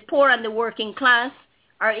 and the poor and the working class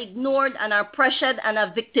are ignored and are pressured and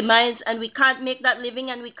are victimized, and we can't make that living,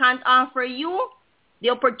 and we can't offer you the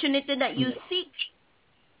opportunity that you seek.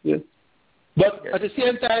 Yes. But at the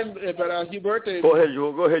same time, Hubert... Go ahead,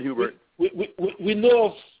 Hubert. We know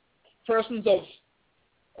of persons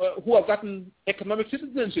who have gotten economic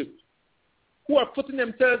citizenship, who are putting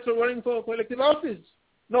themselves for running for elective office.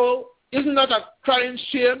 Now, isn't that a crying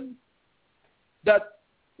shame that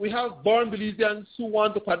we have born Belizeans who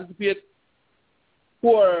want to participate,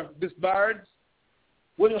 who are disbarred,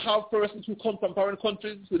 when you have persons who come from foreign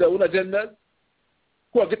countries with their own agendas,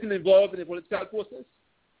 who are getting involved in the political process?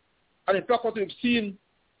 And in fact, what we've seen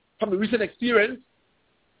from the recent experience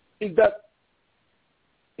is that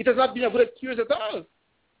it has not been a good experience at all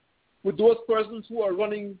with those persons who are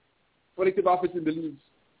running for elective office in Belize.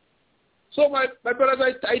 So my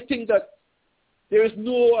brothers, I think that there is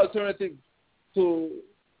no alternative to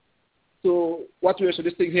what we are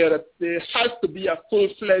suggesting here, that there has to be a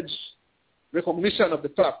full-fledged recognition of the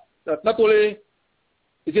fact that not only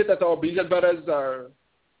is it that our Belizean brothers are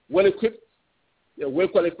well-equipped, they're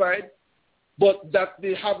well-qualified, but that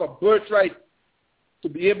they have a birthright to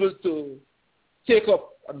be able to take up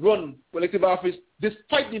and run collective office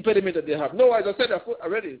despite the impediment that they have. No, as I said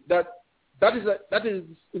already, that is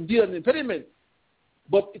indeed an impediment,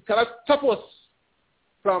 but it cannot stop us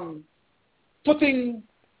from putting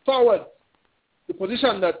forward the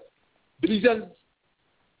position that Belizeans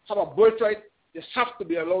have a birthright. They have to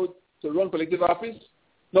be allowed to run collective office.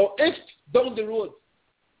 Now, if down the road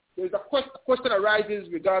there is a question arises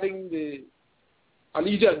regarding the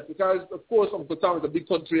allegiance, because of course Uncle Tom is a big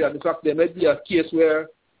country, and in fact there might be a case where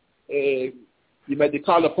you might be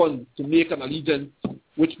called upon to make an allegiance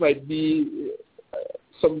which might be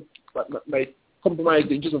might compromise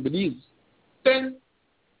the interests of Belize. Then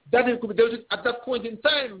that could be dealt with at that point in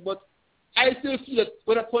time, but I still feel that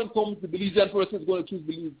when that point comes, the Belizean person is going to choose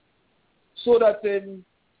Belize. So that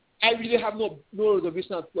I really have no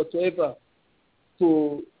reservation whatsoever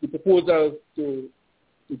to the proposal to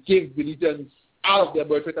give Belizeans out of their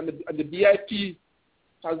birthright. And the BIP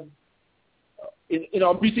has, in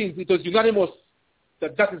our meetings, it was unanimous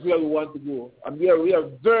that is where we want to go. And we are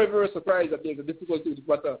very, very surprised that there's a difficulty with the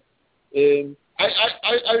matter.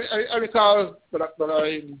 I recall that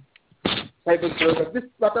this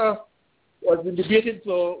matter was been debated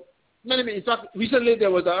for many. In fact, recently there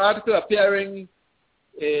was an article appearing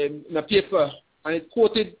in a paper, and it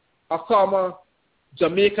quoted a former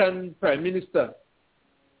Jamaican Prime Minister,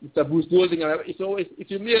 Mr. Bruce Golding. And if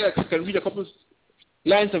you may, I can read a couple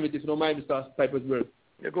lines of it, if you don't mind, Mr. Pipersburgh.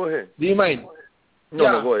 Yeah, go ahead. Do you mind?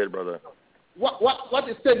 No, go ahead, brother. What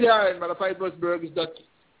is said here in Mr. Pipersburgh is that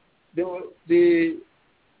the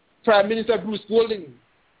Prime Minister Bruce Golding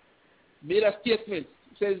made a statement.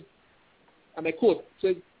 He says, and I quote,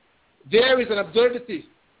 says, "There is an absurdity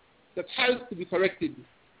that has to be corrected,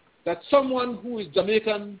 that someone who is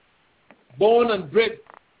Jamaican, born and bred,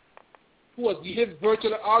 who has lived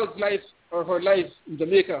virtually all his life or her life in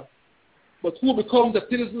Jamaica, but who becomes a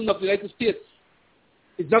citizen of the United States,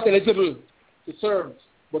 is not eligible to serve,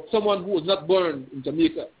 but someone who was not born in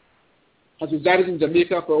Jamaica, has resided in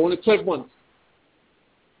Jamaica for only 12 months,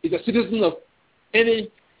 is a citizen of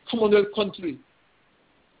any commonwealth country,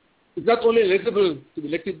 is not only eligible to be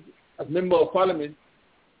elected as member of parliament,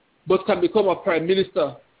 but can become a prime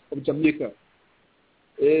minister of Jamaica."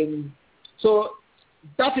 So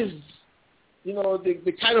that is,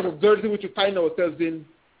 the kind of absurdity which we find ourselves in,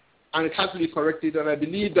 and it has to be corrected. And I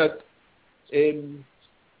believe that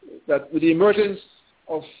that with the emergence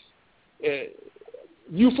of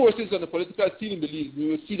new forces on the political scene in Belize, we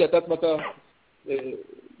will see that matter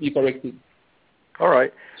be corrected. All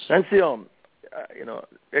right, Nancy.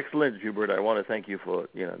 Excellent, Hubert. I want to thank you for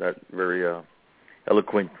that very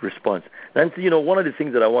eloquent response. Nancy, one of the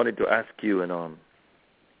things that I wanted to ask you, and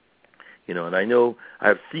and I know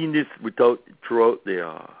I've seen this throughout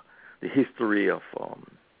the history of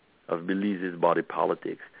Belize's body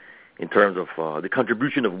politics, in terms of the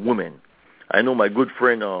contribution of women. I know my good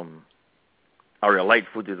friend Aria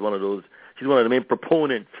Lightfoot is one of those. She's one of the main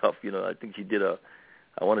proponents of. I think she did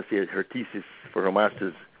I want to say her thesis for her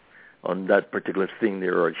master's on that particular thing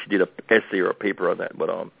there, or she did an essay or a paper on that. But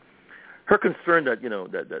her concern that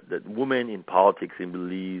that women in politics in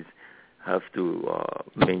Belize have to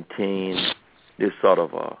maintain this sort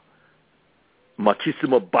of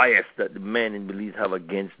machismo bias that the men in Belize have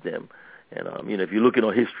against them. And if you look in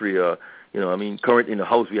our history, current in the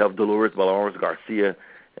House we have Dolores Balaros Garcia,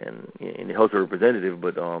 and in the House of Representatives.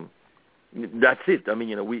 But that's it.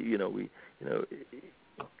 We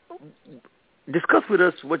discuss with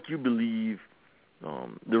us what you believe,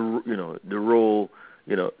 the role,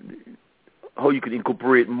 how you could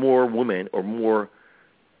incorporate more women, or more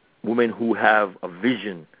women who have a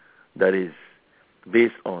vision that is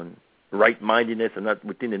based on right-mindedness and not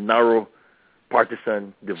within the narrow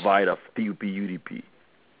partisan divide of PUP-UDP.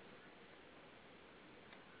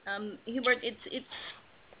 Hubert,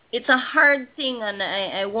 it's a hard thing, and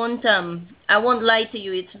I won't lie to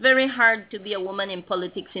you. It's very hard to be a woman in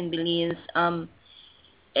politics in Belize,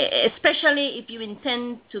 especially if you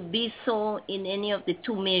intend to be so in any of the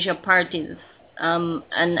two major parties.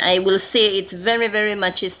 And I will say it's very, very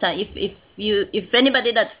machista. If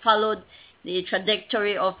anybody that followed the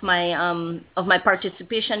trajectory of my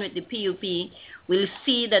participation with the PUP will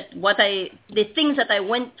see that the things that I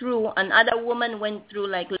went through and other women went through,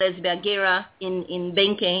 like Lesbia Guerra in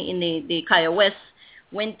Benke in the Kaya West,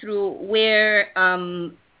 went through, where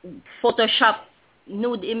Photoshop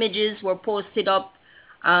nude images were posted up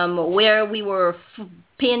where we were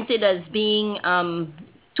painted as being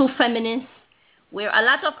too feminist, where a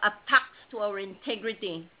lot of attacks to our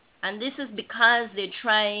integrity. And this is because they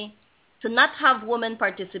try to not have women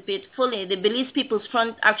participate fully. The Belize People's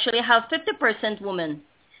Front actually have 50% women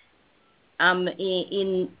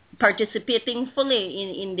in participating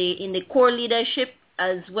fully in the core leadership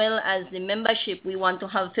as well as the membership. We want to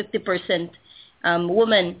have 50%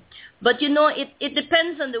 women. But it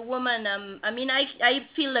depends on the woman. I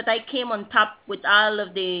feel that I came on top with all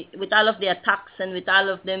of the attacks and with all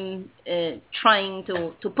of them trying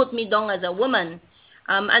to put me down as a woman.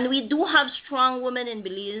 And we do have strong women in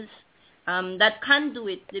Belize that can do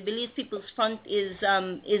it. The Belize People's Front is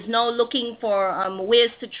now looking for ways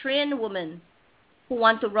to train women who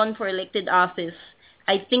want to run for elected office.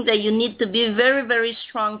 I think that you need to be very, very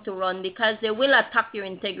strong to run because they will attack your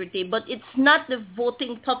integrity. But it's not the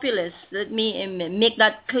voting populace. Let me make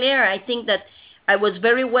that clear. I think that I was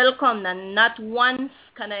very welcomed, and not once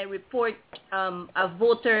can I report a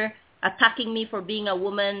voter attacking me for being a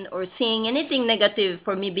woman or saying anything negative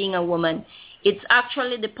for me being a woman. It's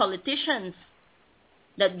actually the politicians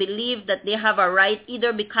that believe that they have a right,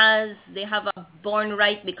 either because they have a born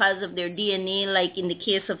right because of their DNA, like in the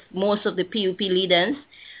case of most of the PUP leaders,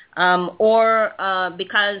 or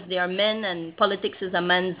because they are men and politics is a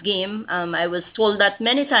man's game. I was told that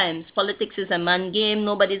many times. Politics is a man's game.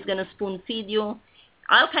 Nobody's going to spoon feed you.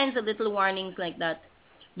 All kinds of little warnings like that.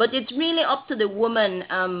 But it's really up to the woman.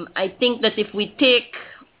 I think that if we take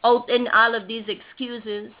out in all of these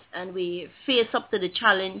excuses and we face up to the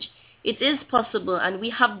challenge, it is possible, and we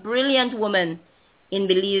have brilliant women in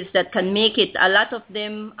Belize that can make it. A lot of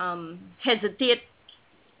them hesitate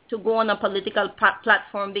to go on a political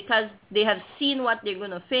platform because they have seen what they're going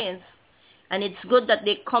to face, and it's good that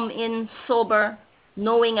they come in sober,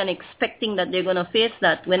 knowing and expecting that they're going to face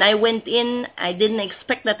that. When I went in, I didn't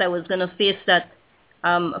expect that I was going to face that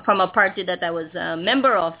from a party that I was a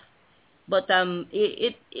member of. But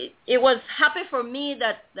it was happy for me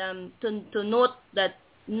that to note that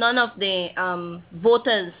none of the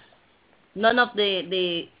voters, none of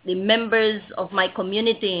the members of my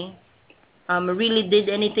community really did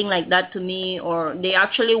anything like that to me, or they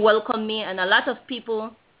actually welcomed me. And a lot of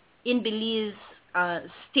people in Belize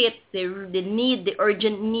state the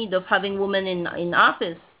urgent need of having women in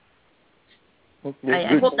office.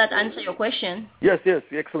 I hope that answers your question. Yes,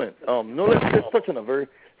 excellent. Let's touch on a very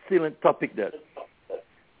salient topic that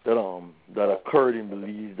occurred in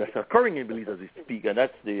Belize, that's occurring in Belize as we speak, and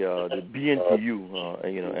that's the BNTU,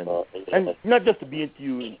 and not just the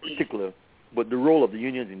BNTU in particular, but the role of the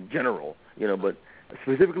unions in general, but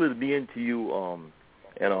specifically the BNTU,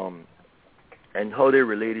 and how they're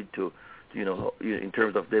related to, in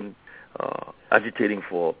terms of them agitating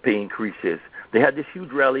for pay increases. They had this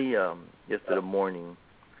huge rally yesterday morning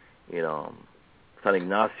in San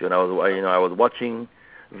Ignacio, and I was watching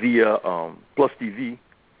via Plus TV.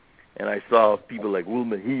 And I saw people like Will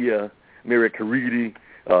Mejia, Mary Caridi,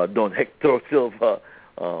 Don Hector Silva,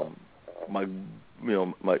 two of my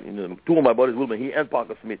buddies, Will Mejia and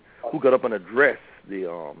Parker Smith, who got up and addressed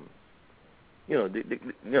the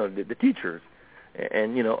teachers,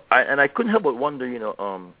 and I couldn't help but wonder,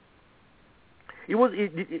 it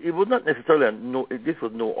was not necessarily this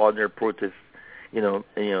was no ordinary protest,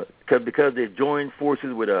 because they joined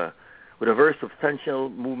forces with a very substantial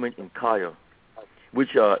movement in Kaya,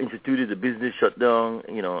 which instituted a business shutdown,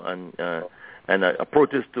 and a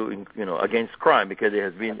protest to, against crime, because there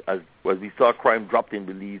has been, as we saw, crime dropped in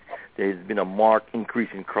Belize. There has been a marked increase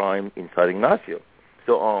in crime in San Ignacio.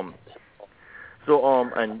 And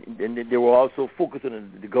they were also focused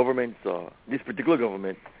on the government's, this particular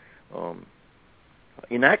government,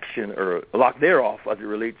 inaction or lack thereof as it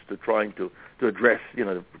relates to trying to address,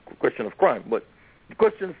 the question of crime. But the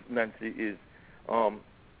question, Nancy, is,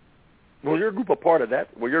 was your group a part of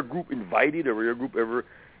that? Were your group invited, or were your group ever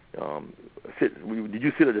did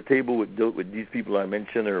you sit at the table with these people I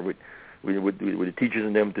mentioned, or with the teachers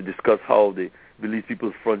and them, to discuss how the Belize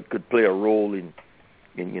People's Front could play a role in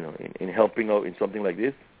helping out in something like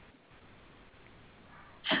this?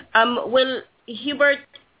 Well, Hubert,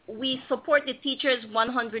 we support the teachers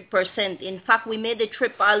 100%. In fact, we made the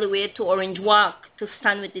trip all the way to Orange Walk to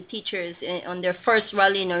stand with the teachers on their first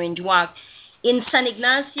rally in Orange Walk. In San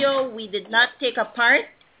Ignacio, we did not take a part.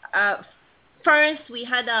 First, we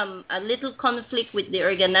had a little conflict with the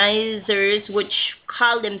organizers, which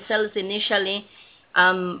called themselves initially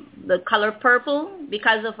the color purple,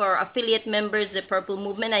 because of our affiliate members, the Purple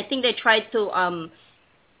Movement. I think they tried to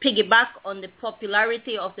piggyback on the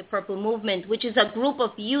popularity of the Purple Movement, which is a group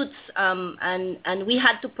of youths, and we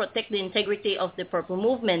had to protect the integrity of the Purple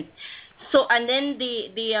Movement. So, and then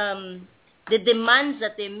the demands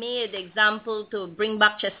that they made, example, to bring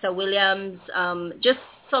back Chester Williams, just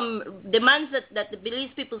some demands that the Belize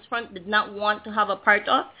People's Front did not want to have a part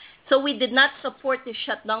of. So we did not support the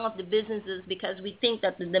shutdown of the businesses because we think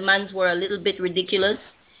that the demands were a little bit ridiculous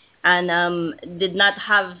and did not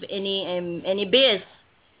have any base.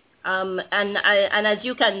 And as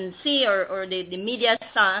you can see, or the media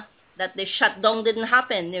saw, that the shutdown didn't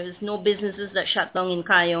happen. There was no businesses that shut down in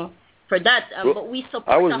Cayo for that. But we support.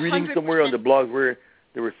 I was reading somewhere on the blog where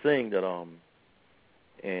they were saying that one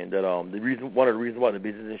of the reasons why the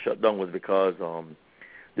businesses shut down was because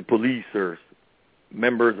the police or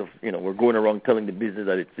members of were going around telling the business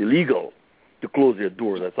that it's illegal to close their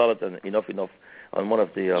doors. I saw it on Enough on one of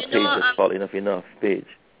the pages called Enough page.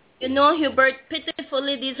 Hubert,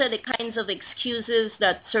 pitifully, these are the kinds of excuses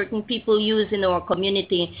that certain people use in our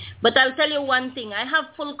community. But I'll tell you one thing. I have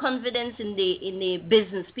full confidence in the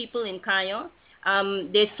business people in Cayo.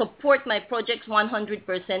 They support my projects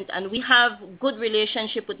 100%, and we have good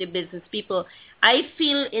relationship with the business people. I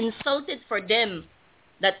feel insulted for them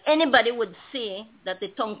that anybody would say that the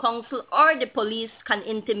town council or the police can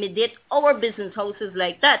intimidate our business houses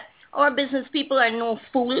like that. Our business people are no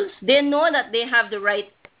fools. They know that they have the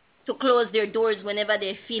right to close their doors whenever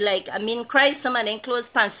they feel like. I mean, Christ, some of them close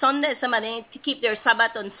on Sunday, some of them keep their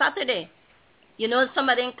Sabbath on Saturday. Some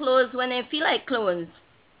of them close when they feel like close.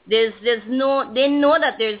 They know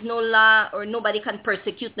that there's no law or nobody can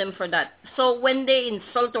persecute them for that. So when they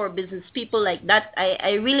insult our business people like that,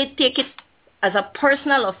 I really take it as a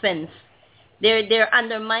personal offense. They're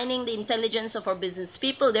undermining the intelligence of our business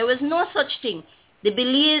people. There was no such thing. The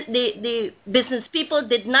business people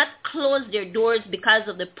did not close their doors because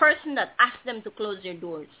of the person that asked them to close their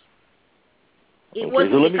doors. It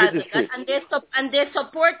wasn't because of that. And they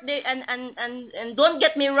support and don't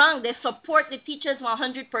get me wrong, they support the teachers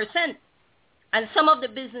 100%. And some of the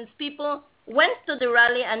business people went to the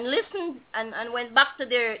rally and listened and went back to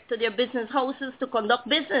their business houses to conduct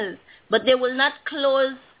business. But they will not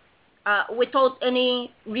close without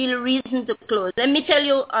any real reason to close. Let me tell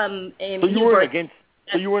you,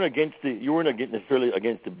 so you weren't necessarily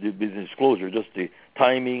against the business closure, just the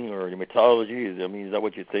timing or the methodology. Is that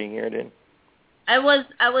what you're saying here then? I was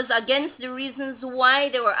against the reasons why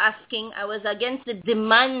they were asking. I was against the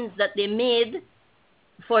demands that they made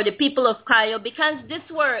for the people of Cayo, because this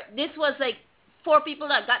was like 4 people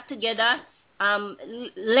that got together,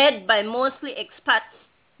 led by mostly expats,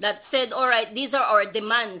 that said, all right, these are our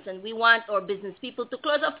demands and we want our business people to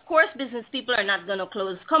close. Of course, business people are not going to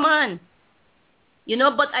close. Come on.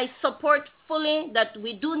 But I support fully that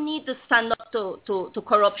we do need to stand up to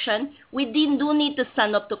corruption. We do need to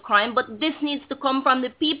stand up to crime, but this needs to come from the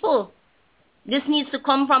people. This needs to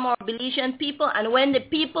come from our Belizean people. And when the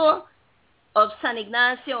people of San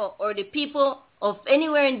Ignacio or the people of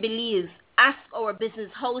anywhere in Belize ask our business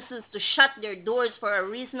houses to shut their doors for a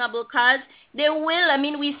reasonable cause, they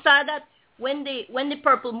will. We saw that when the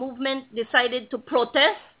Purple Movement decided to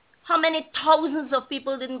protest, how many thousands of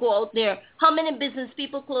people didn't go out there? How many business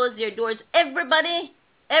people closed their doors? Everybody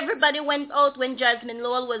went out when Jasmine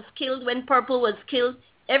Lowell was killed, when Purple was killed.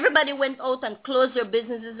 Everybody went out and closed their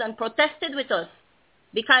businesses and protested with us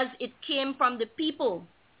because it came from the people.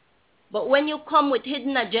 But when you come with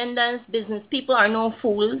hidden agendas, business people are no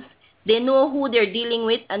fools. They know who they're dealing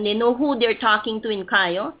with and they know who they're talking to in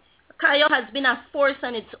Cayo. Cayo has been a force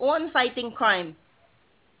on its own fighting crime.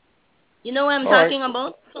 You know what I'm talking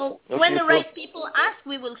about? So when the right people ask,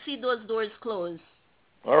 we will see those doors close.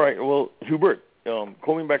 All right. Well, Hubert,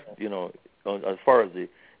 coming back, as far as the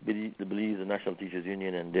Belize National Teachers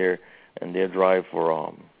Union and their drive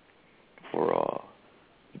for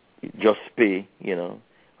just pay,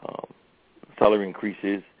 salary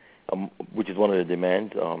increases, which is one of the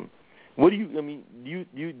demands. What do you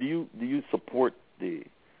do you support the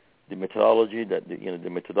methodology that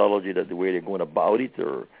the way they're going about it,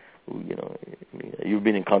 or you've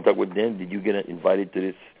been in contact with them? Did you get invited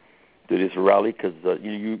to this rally? Because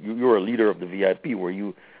you're a leader of the VIP. Were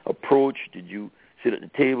you approached? Did you sit at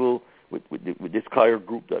the table with this Cayo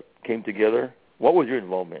group that came together? What was your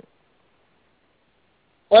involvement?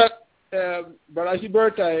 Well, Brother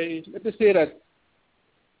Hubert, let me say that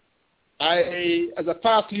as a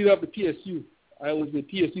past leader of the PSU, I was the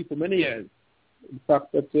PSU for many years. In fact,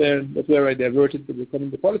 that's where I diverted to becoming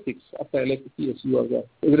the politics after I left the PSU as a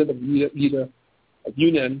president of the leader of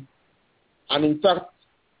union. And in fact,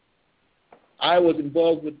 I was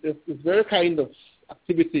involved with this very kind of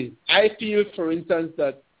activity. I feel, for instance,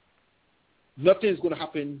 that nothing is going to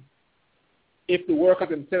happen if the workers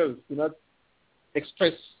themselves do not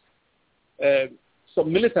express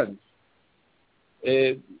some militants.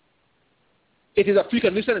 it is a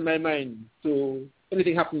precondition in my mind to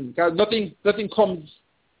anything happening. Because nothing comes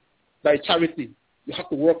by charity. You have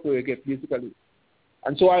to work for it, basically.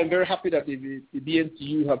 And so I'm very happy that the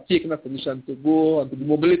BNTU have taken a position to go and to be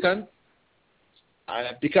more militant,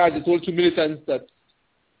 because it told to militants that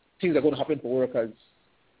things are going to happen for workers.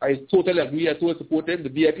 I totally agree. I totally support them. The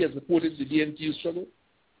BIP has supported the BNTU struggle.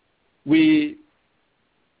 We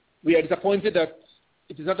are disappointed that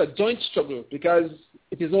it is not a joint struggle, because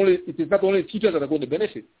it is not only teachers that are going to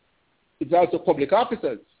benefit. It's also public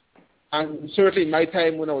officers. And certainly in my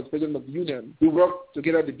time when I was president of the union, we worked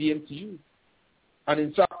together at the BNTU. And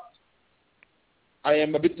in fact, I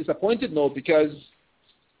am a bit disappointed now, because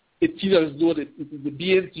it feels as though it is the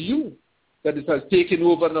BNTU that it has taken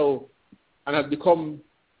over now and has become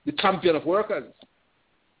the champion of workers,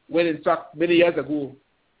 when in fact many years ago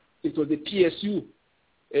it was the PSU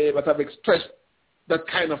that have expressed that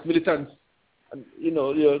kind of militance, and,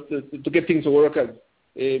 to get things for workers.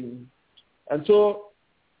 And so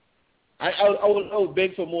I would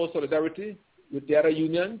beg for more solidarity with the other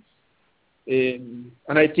unions, and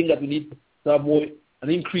I think that we need to have an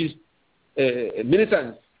increased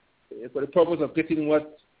militance for the purpose of getting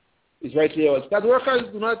what is rightly ours. Because workers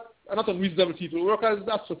are not unreasonable people. Workers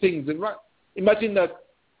ask for things. And imagine that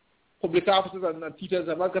public officers and teachers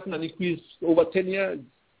have not gotten an increase for over 10 years.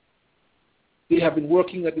 They have been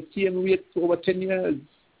working at the same rate for over 10 years.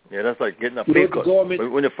 Yeah, that's like getting a pay cut.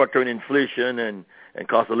 When you factor in inflation and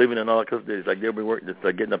cost of living and all that, because it's like they've been working, it's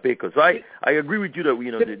like getting a pay cut. So I agree with you that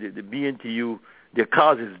the BNTU, their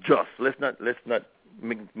cause is just. Let's not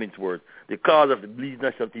mince words. The cause of the Belize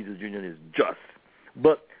National Teachers Union is just.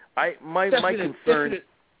 But my concern,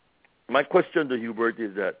 my question to Hubert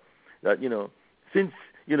is that since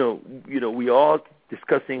we all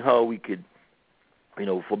discussing how we could,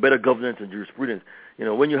 for better governance and jurisprudence,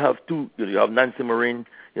 when you have you have Nancy Marin,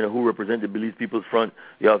 who represent the Belize People's Front,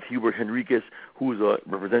 you have Hubert Henriquez, who's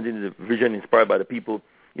representing the vision inspired by the people.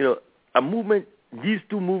 A movement, these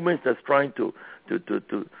two movements that's trying to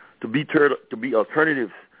be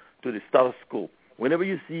alternatives to the status quo. Whenever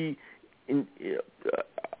you see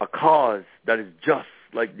a cause that is just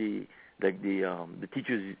like the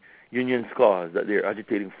teachers union's cause that they're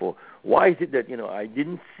agitating for, why is it that I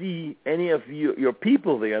didn't see any of your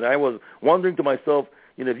people there? And I was wondering to myself,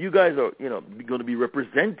 if you guys are going to be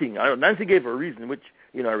representing, I don't know, Nancy gave a reason which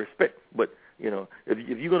I respect, but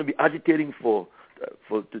if you're going to be agitating to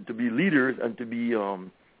be leaders and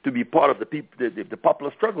to be part of the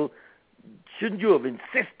popular struggle, shouldn't you have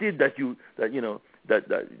insisted that you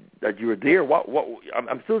were there?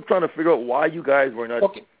 I'm still trying to figure out why you guys were not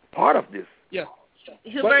part of this. Yeah.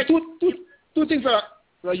 Hubert. Two things.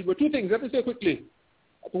 Two things. Let me say quickly.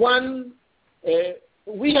 One,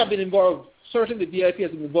 we have been involved. Certainly, the BIP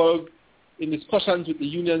has been involved in discussions with the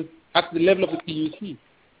unions at the level of the PUC.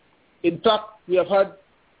 In fact, we have had,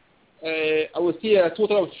 I would say, a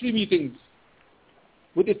total of 3 meetings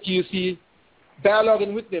with the PUC,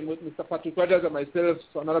 dialoguing with them, with Mr. Patrick Rogers and myself,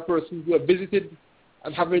 another person who have visited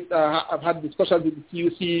and have had discussions with the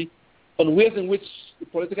PUC on ways in which the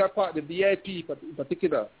political party, the BIP in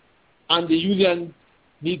particular, and the union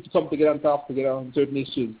need to come together and talk together on certain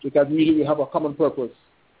issues, because really we have a common purpose.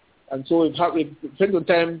 And so we've spent some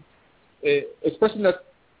time expressing that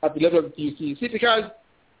at the level of the PUC. See, because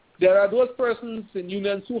there are those persons in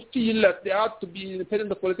unions who feel that they ought to be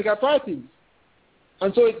independent of political parties.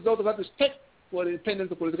 And so it's out of that respect for the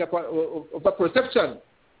independence of political parties, of that perception,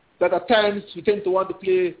 that at times we tend to want to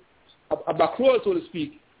play a back role, so to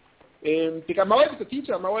speak. Because my wife is a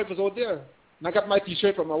teacher. My wife was out there. And I got my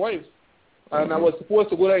T-shirt from my wife. And I was supposed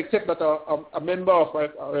to go there, except that a member of my,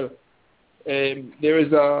 there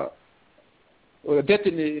is a death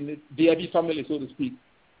in the BIP family, so to speak.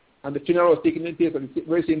 And the funeral was taking place at the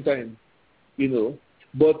very same time,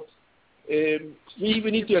 But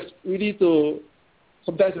we need to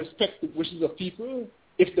sometimes respect the wishes of people.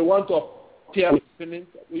 If they want to appear independent,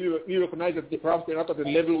 we recognize that perhaps they're not at the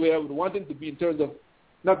level where we want them to be in terms of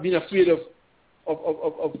not being afraid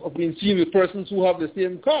of being seen with persons who have the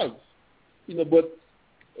same cause. But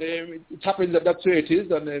it happens that that's where it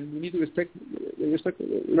is, and we need to respect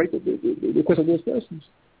the right of the request of those persons.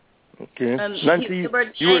 Okay. Nancy,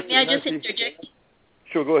 may I just interject?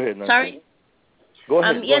 Sure, go ahead, Nancy. Sorry? Go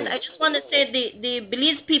ahead. Yes, I just want to say the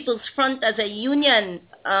Belize People's Front as a union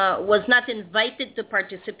was not invited to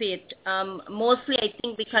participate, mostly I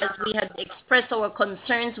think because we had expressed our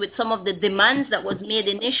concerns with some of the demands that was made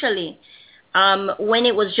initially when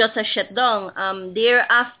it was just a shutdown.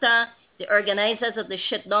 Thereafter, the organizers of the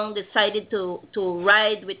shutdown decided to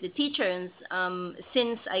ride with the teachers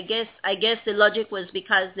since I guess the logic was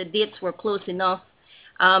because the dates were close enough.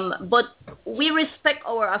 But we respect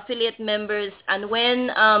our affiliate members, and when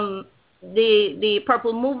the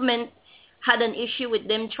Purple Movement had an issue with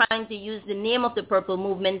them trying to use the name of the Purple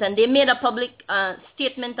Movement, and they made a public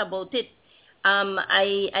statement about it,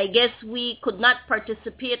 I guess we could not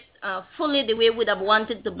participate fully the way we would have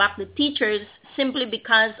wanted to back the teachers, simply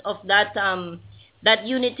because of that that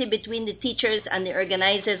unity between the teachers and the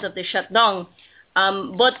organizers of the shutdown.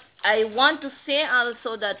 But I want to say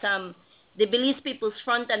also that the Belize People's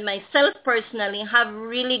Front and myself personally have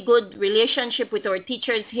really good relationship with our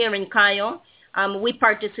teachers here in Cayo. We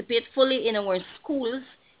participate fully in our schools,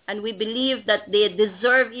 and we believe that they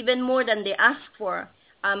deserve even more than they ask for.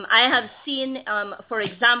 I have seen, for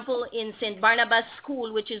example, in St. Barnabas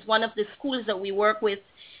School, which is one of the schools that we work with,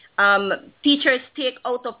 teachers take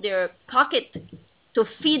out of their pocket to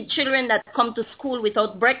feed children that come to school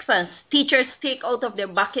without breakfast. Teachers take out of their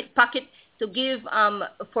pocket to give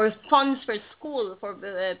for funds for school, for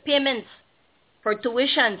payments, for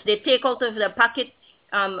tuitions. They take out of their pocket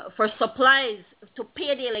for supplies, to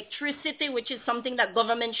pay the electricity, which is something that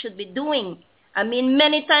government should be doing. I mean,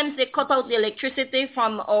 many times they cut out the electricity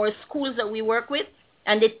from our schools that we work with,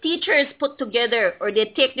 and the teachers put together, or they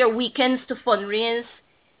take their weekends to fundraise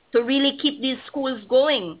to really keep these schools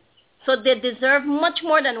going. So they deserve much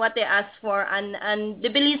more than what they asked for, and the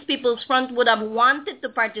Belize People's Front would have wanted to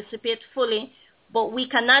participate fully, but we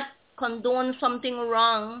cannot condone something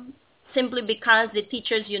wrong simply because the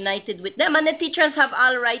teachers united with them. And the teachers have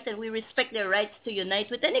all right, and we respect their rights to unite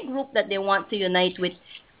with any group that they want to unite with.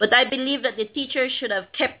 But I believe that the teachers should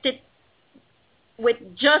have kept it with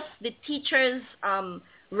just the teachers'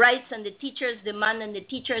 rights and the teachers' demand and the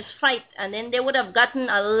teachers' fight, and then they would have gotten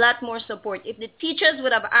a lot more support. If the teachers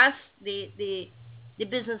would have asked the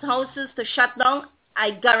business houses to shut down,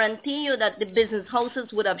 I guarantee you that the business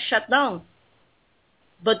houses would have shut down.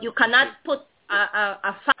 But you cannot put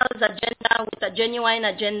a false agenda with a genuine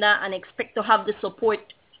agenda and expect to have the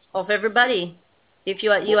support of everybody. If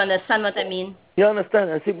you understand what I mean. Yeah, I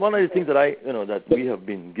understand. I think one of the things that that we have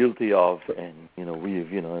been guilty of, and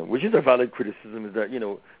which is a valid criticism, is that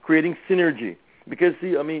creating synergy. Because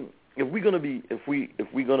see, I mean, if we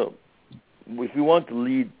want to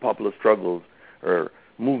lead popular struggles or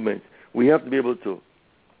movements, we have to be able to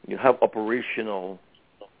have operational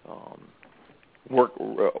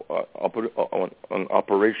an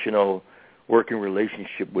operational working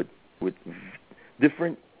relationship with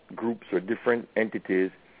different groups or different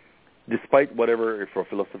entities, despite whatever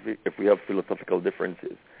if we have philosophical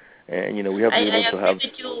differences, and we have to be able to have.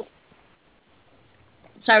 With you.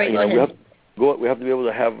 Sorry, go ahead. We have to be able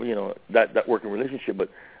to have that working relationship. But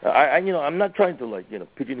I'm not trying to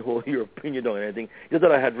pigeonhole your opinion on anything. Just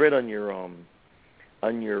that I had read on your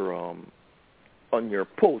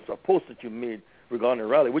post, a post that you made regarding the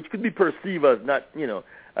rally, which could be perceived as not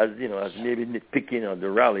as maybe nitpicking on the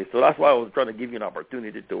rally. So that's why I was trying to give you an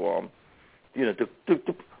opportunity to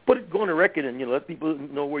put it, go on the record and let people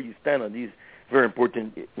know where you stand on these very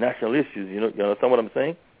important national issues. You understand what I'm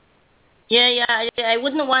saying? Yeah. I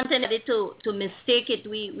wouldn't want anybody to mistake it.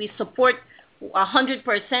 We support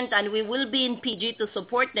 100%, and we will be in PG to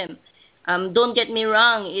support them. Don't get me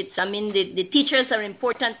wrong. The teachers are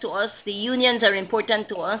important to us. The unions are important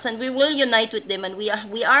to us, and we will unite with them, and we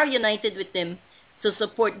are united with them to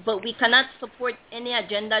support. But we cannot support any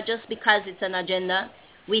agenda just because it's an agenda.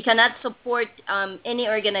 We cannot support any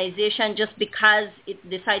organization just because it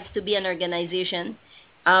decides to be an organization.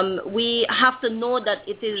 We have to know that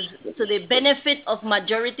it is to the benefit of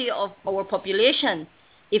majority of our population.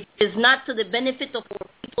 If it is not to the benefit of our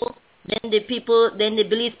people, then the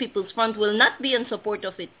Belize People's Front will not be in support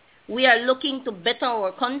of it. We are looking to better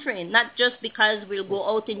our country, not just because we'll go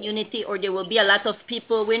out in unity or there will be a lot of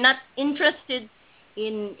people. We're not interested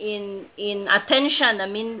in attention. I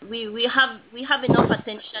mean, we have enough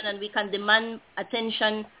attention, and we can demand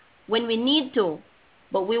attention when we need to,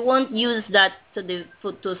 but we won't use that to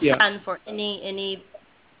stand for any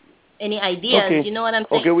ideas. Okay. You know what I'm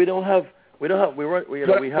saying? Okay, we have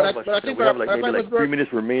maybe 3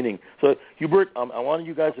 minutes remaining. So Hubert, I want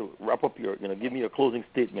you guys to wrap up your, give me your closing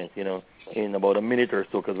statement, in about a minute or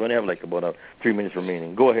so, because we only have about 3 minutes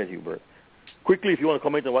remaining. Go ahead, Hubert. Quickly, if you want to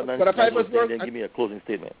comment on what Nancy was saying, then give me a closing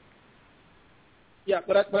statement. Yeah,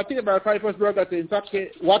 but I think about Pipersburgh that in fact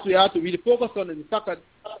what we have to really focus on is the fact that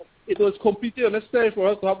it was completely unnecessary for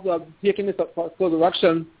us to have taken this course of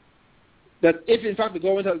action. That if in fact the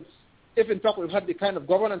government has, if in fact we've had the kind of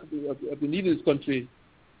governance that we need in this country,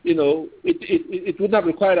 it wouldn't have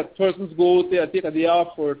required that persons go there and take a day off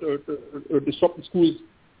or disrupt the schools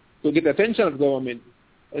to get the attention of the government.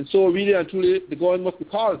 And so really and truly the government must be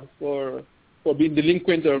called for being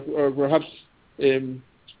delinquent or perhaps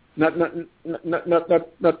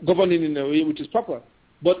not governing in a way which is proper.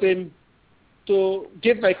 But to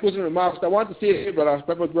give my closing remarks, I want to say, Brother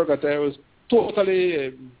Pipersburgh, that I was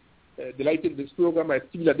totally delighted with this program. I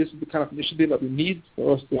feel that this is the kind of initiative that we need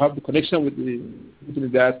for us to have the connection with the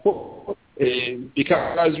diaspora,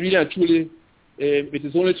 because really and truly, it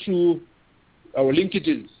is only through our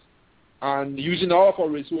linkages and using all of our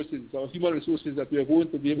resources, our human resources, that we are going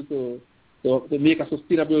to be able to make a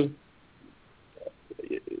sustainable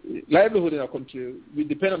livelihood in our country. We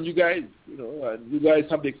depend on you guys, and you guys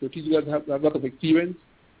have the expertise, you guys have a lot of experience,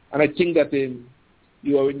 and I think that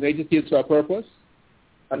you are in the United States for a purpose,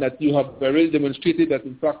 and that you have really demonstrated that,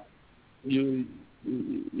 in fact, you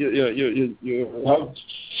have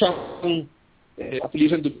strong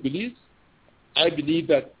affiliation to Belize. I believe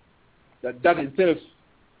that itself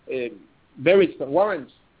merits and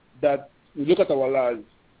warrants that we look at our lives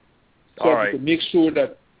to make sure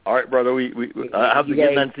that. All right, brother. I have to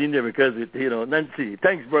get Nancy in there because Nancy.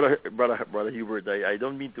 Thanks, brother Hubert. I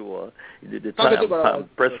don't mean to. I'm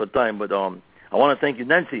pressed for time, but I want to thank you,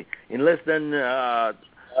 Nancy. In less than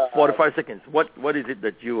 45 seconds, what is it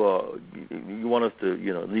that you want us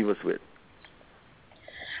to leave us with?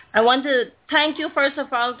 I want to thank you, first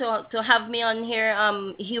of all, to have me on here,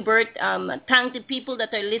 Hubert. Thank the people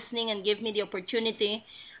that are listening and give me the opportunity.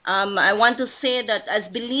 I want to say that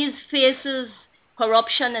as Belize faces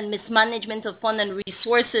corruption and mismanagement of funds and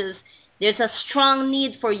resources, there's a strong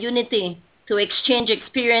need for unity to exchange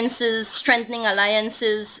experiences, strengthening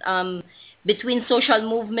alliances between social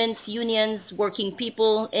movements, unions, working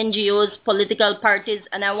people, NGOs, political parties.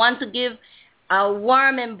 And I want to give a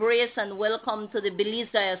warm embrace and welcome to the Belize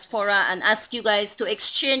Diaspora and ask you guys to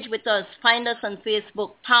exchange with us. Find us on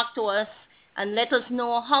Facebook, talk to us, and let us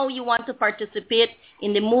know how you want to participate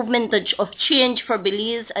in the movement of change for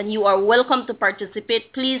Belize. And you are welcome to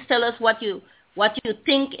participate. Please tell us what you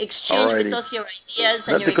think. Exchange with us your ideas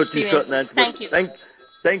and your experiences. Thank you.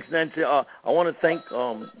 Thanks, Nancy. I want to thank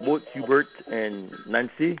both Hubert and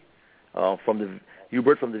Nancy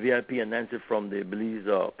Hubert from the VIP and Nancy from the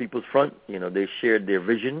Belize People's Front. They shared their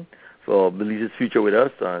vision for Belize's future with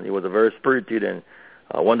us, and it was a very spirited and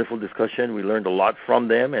wonderful discussion. We learned a lot from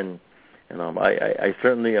them, and I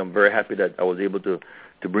certainly am very happy that I was able to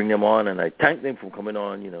bring them on, and I thank them for coming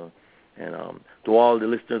on. And to all the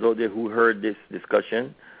listeners out there who heard this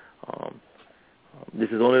discussion, this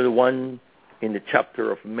is only the one in the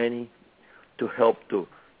chapter of many to help to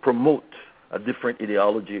promote a different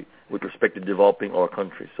ideology with respect to developing our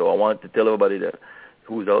country. So I want to tell everybody that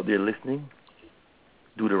who's out there listening,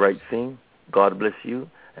 do the right thing. God bless you,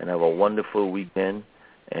 and have a wonderful weekend,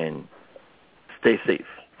 and stay safe.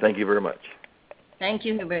 Thank you very much. Thank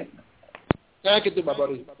you, Hubert. Thank you, my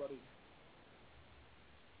buddy.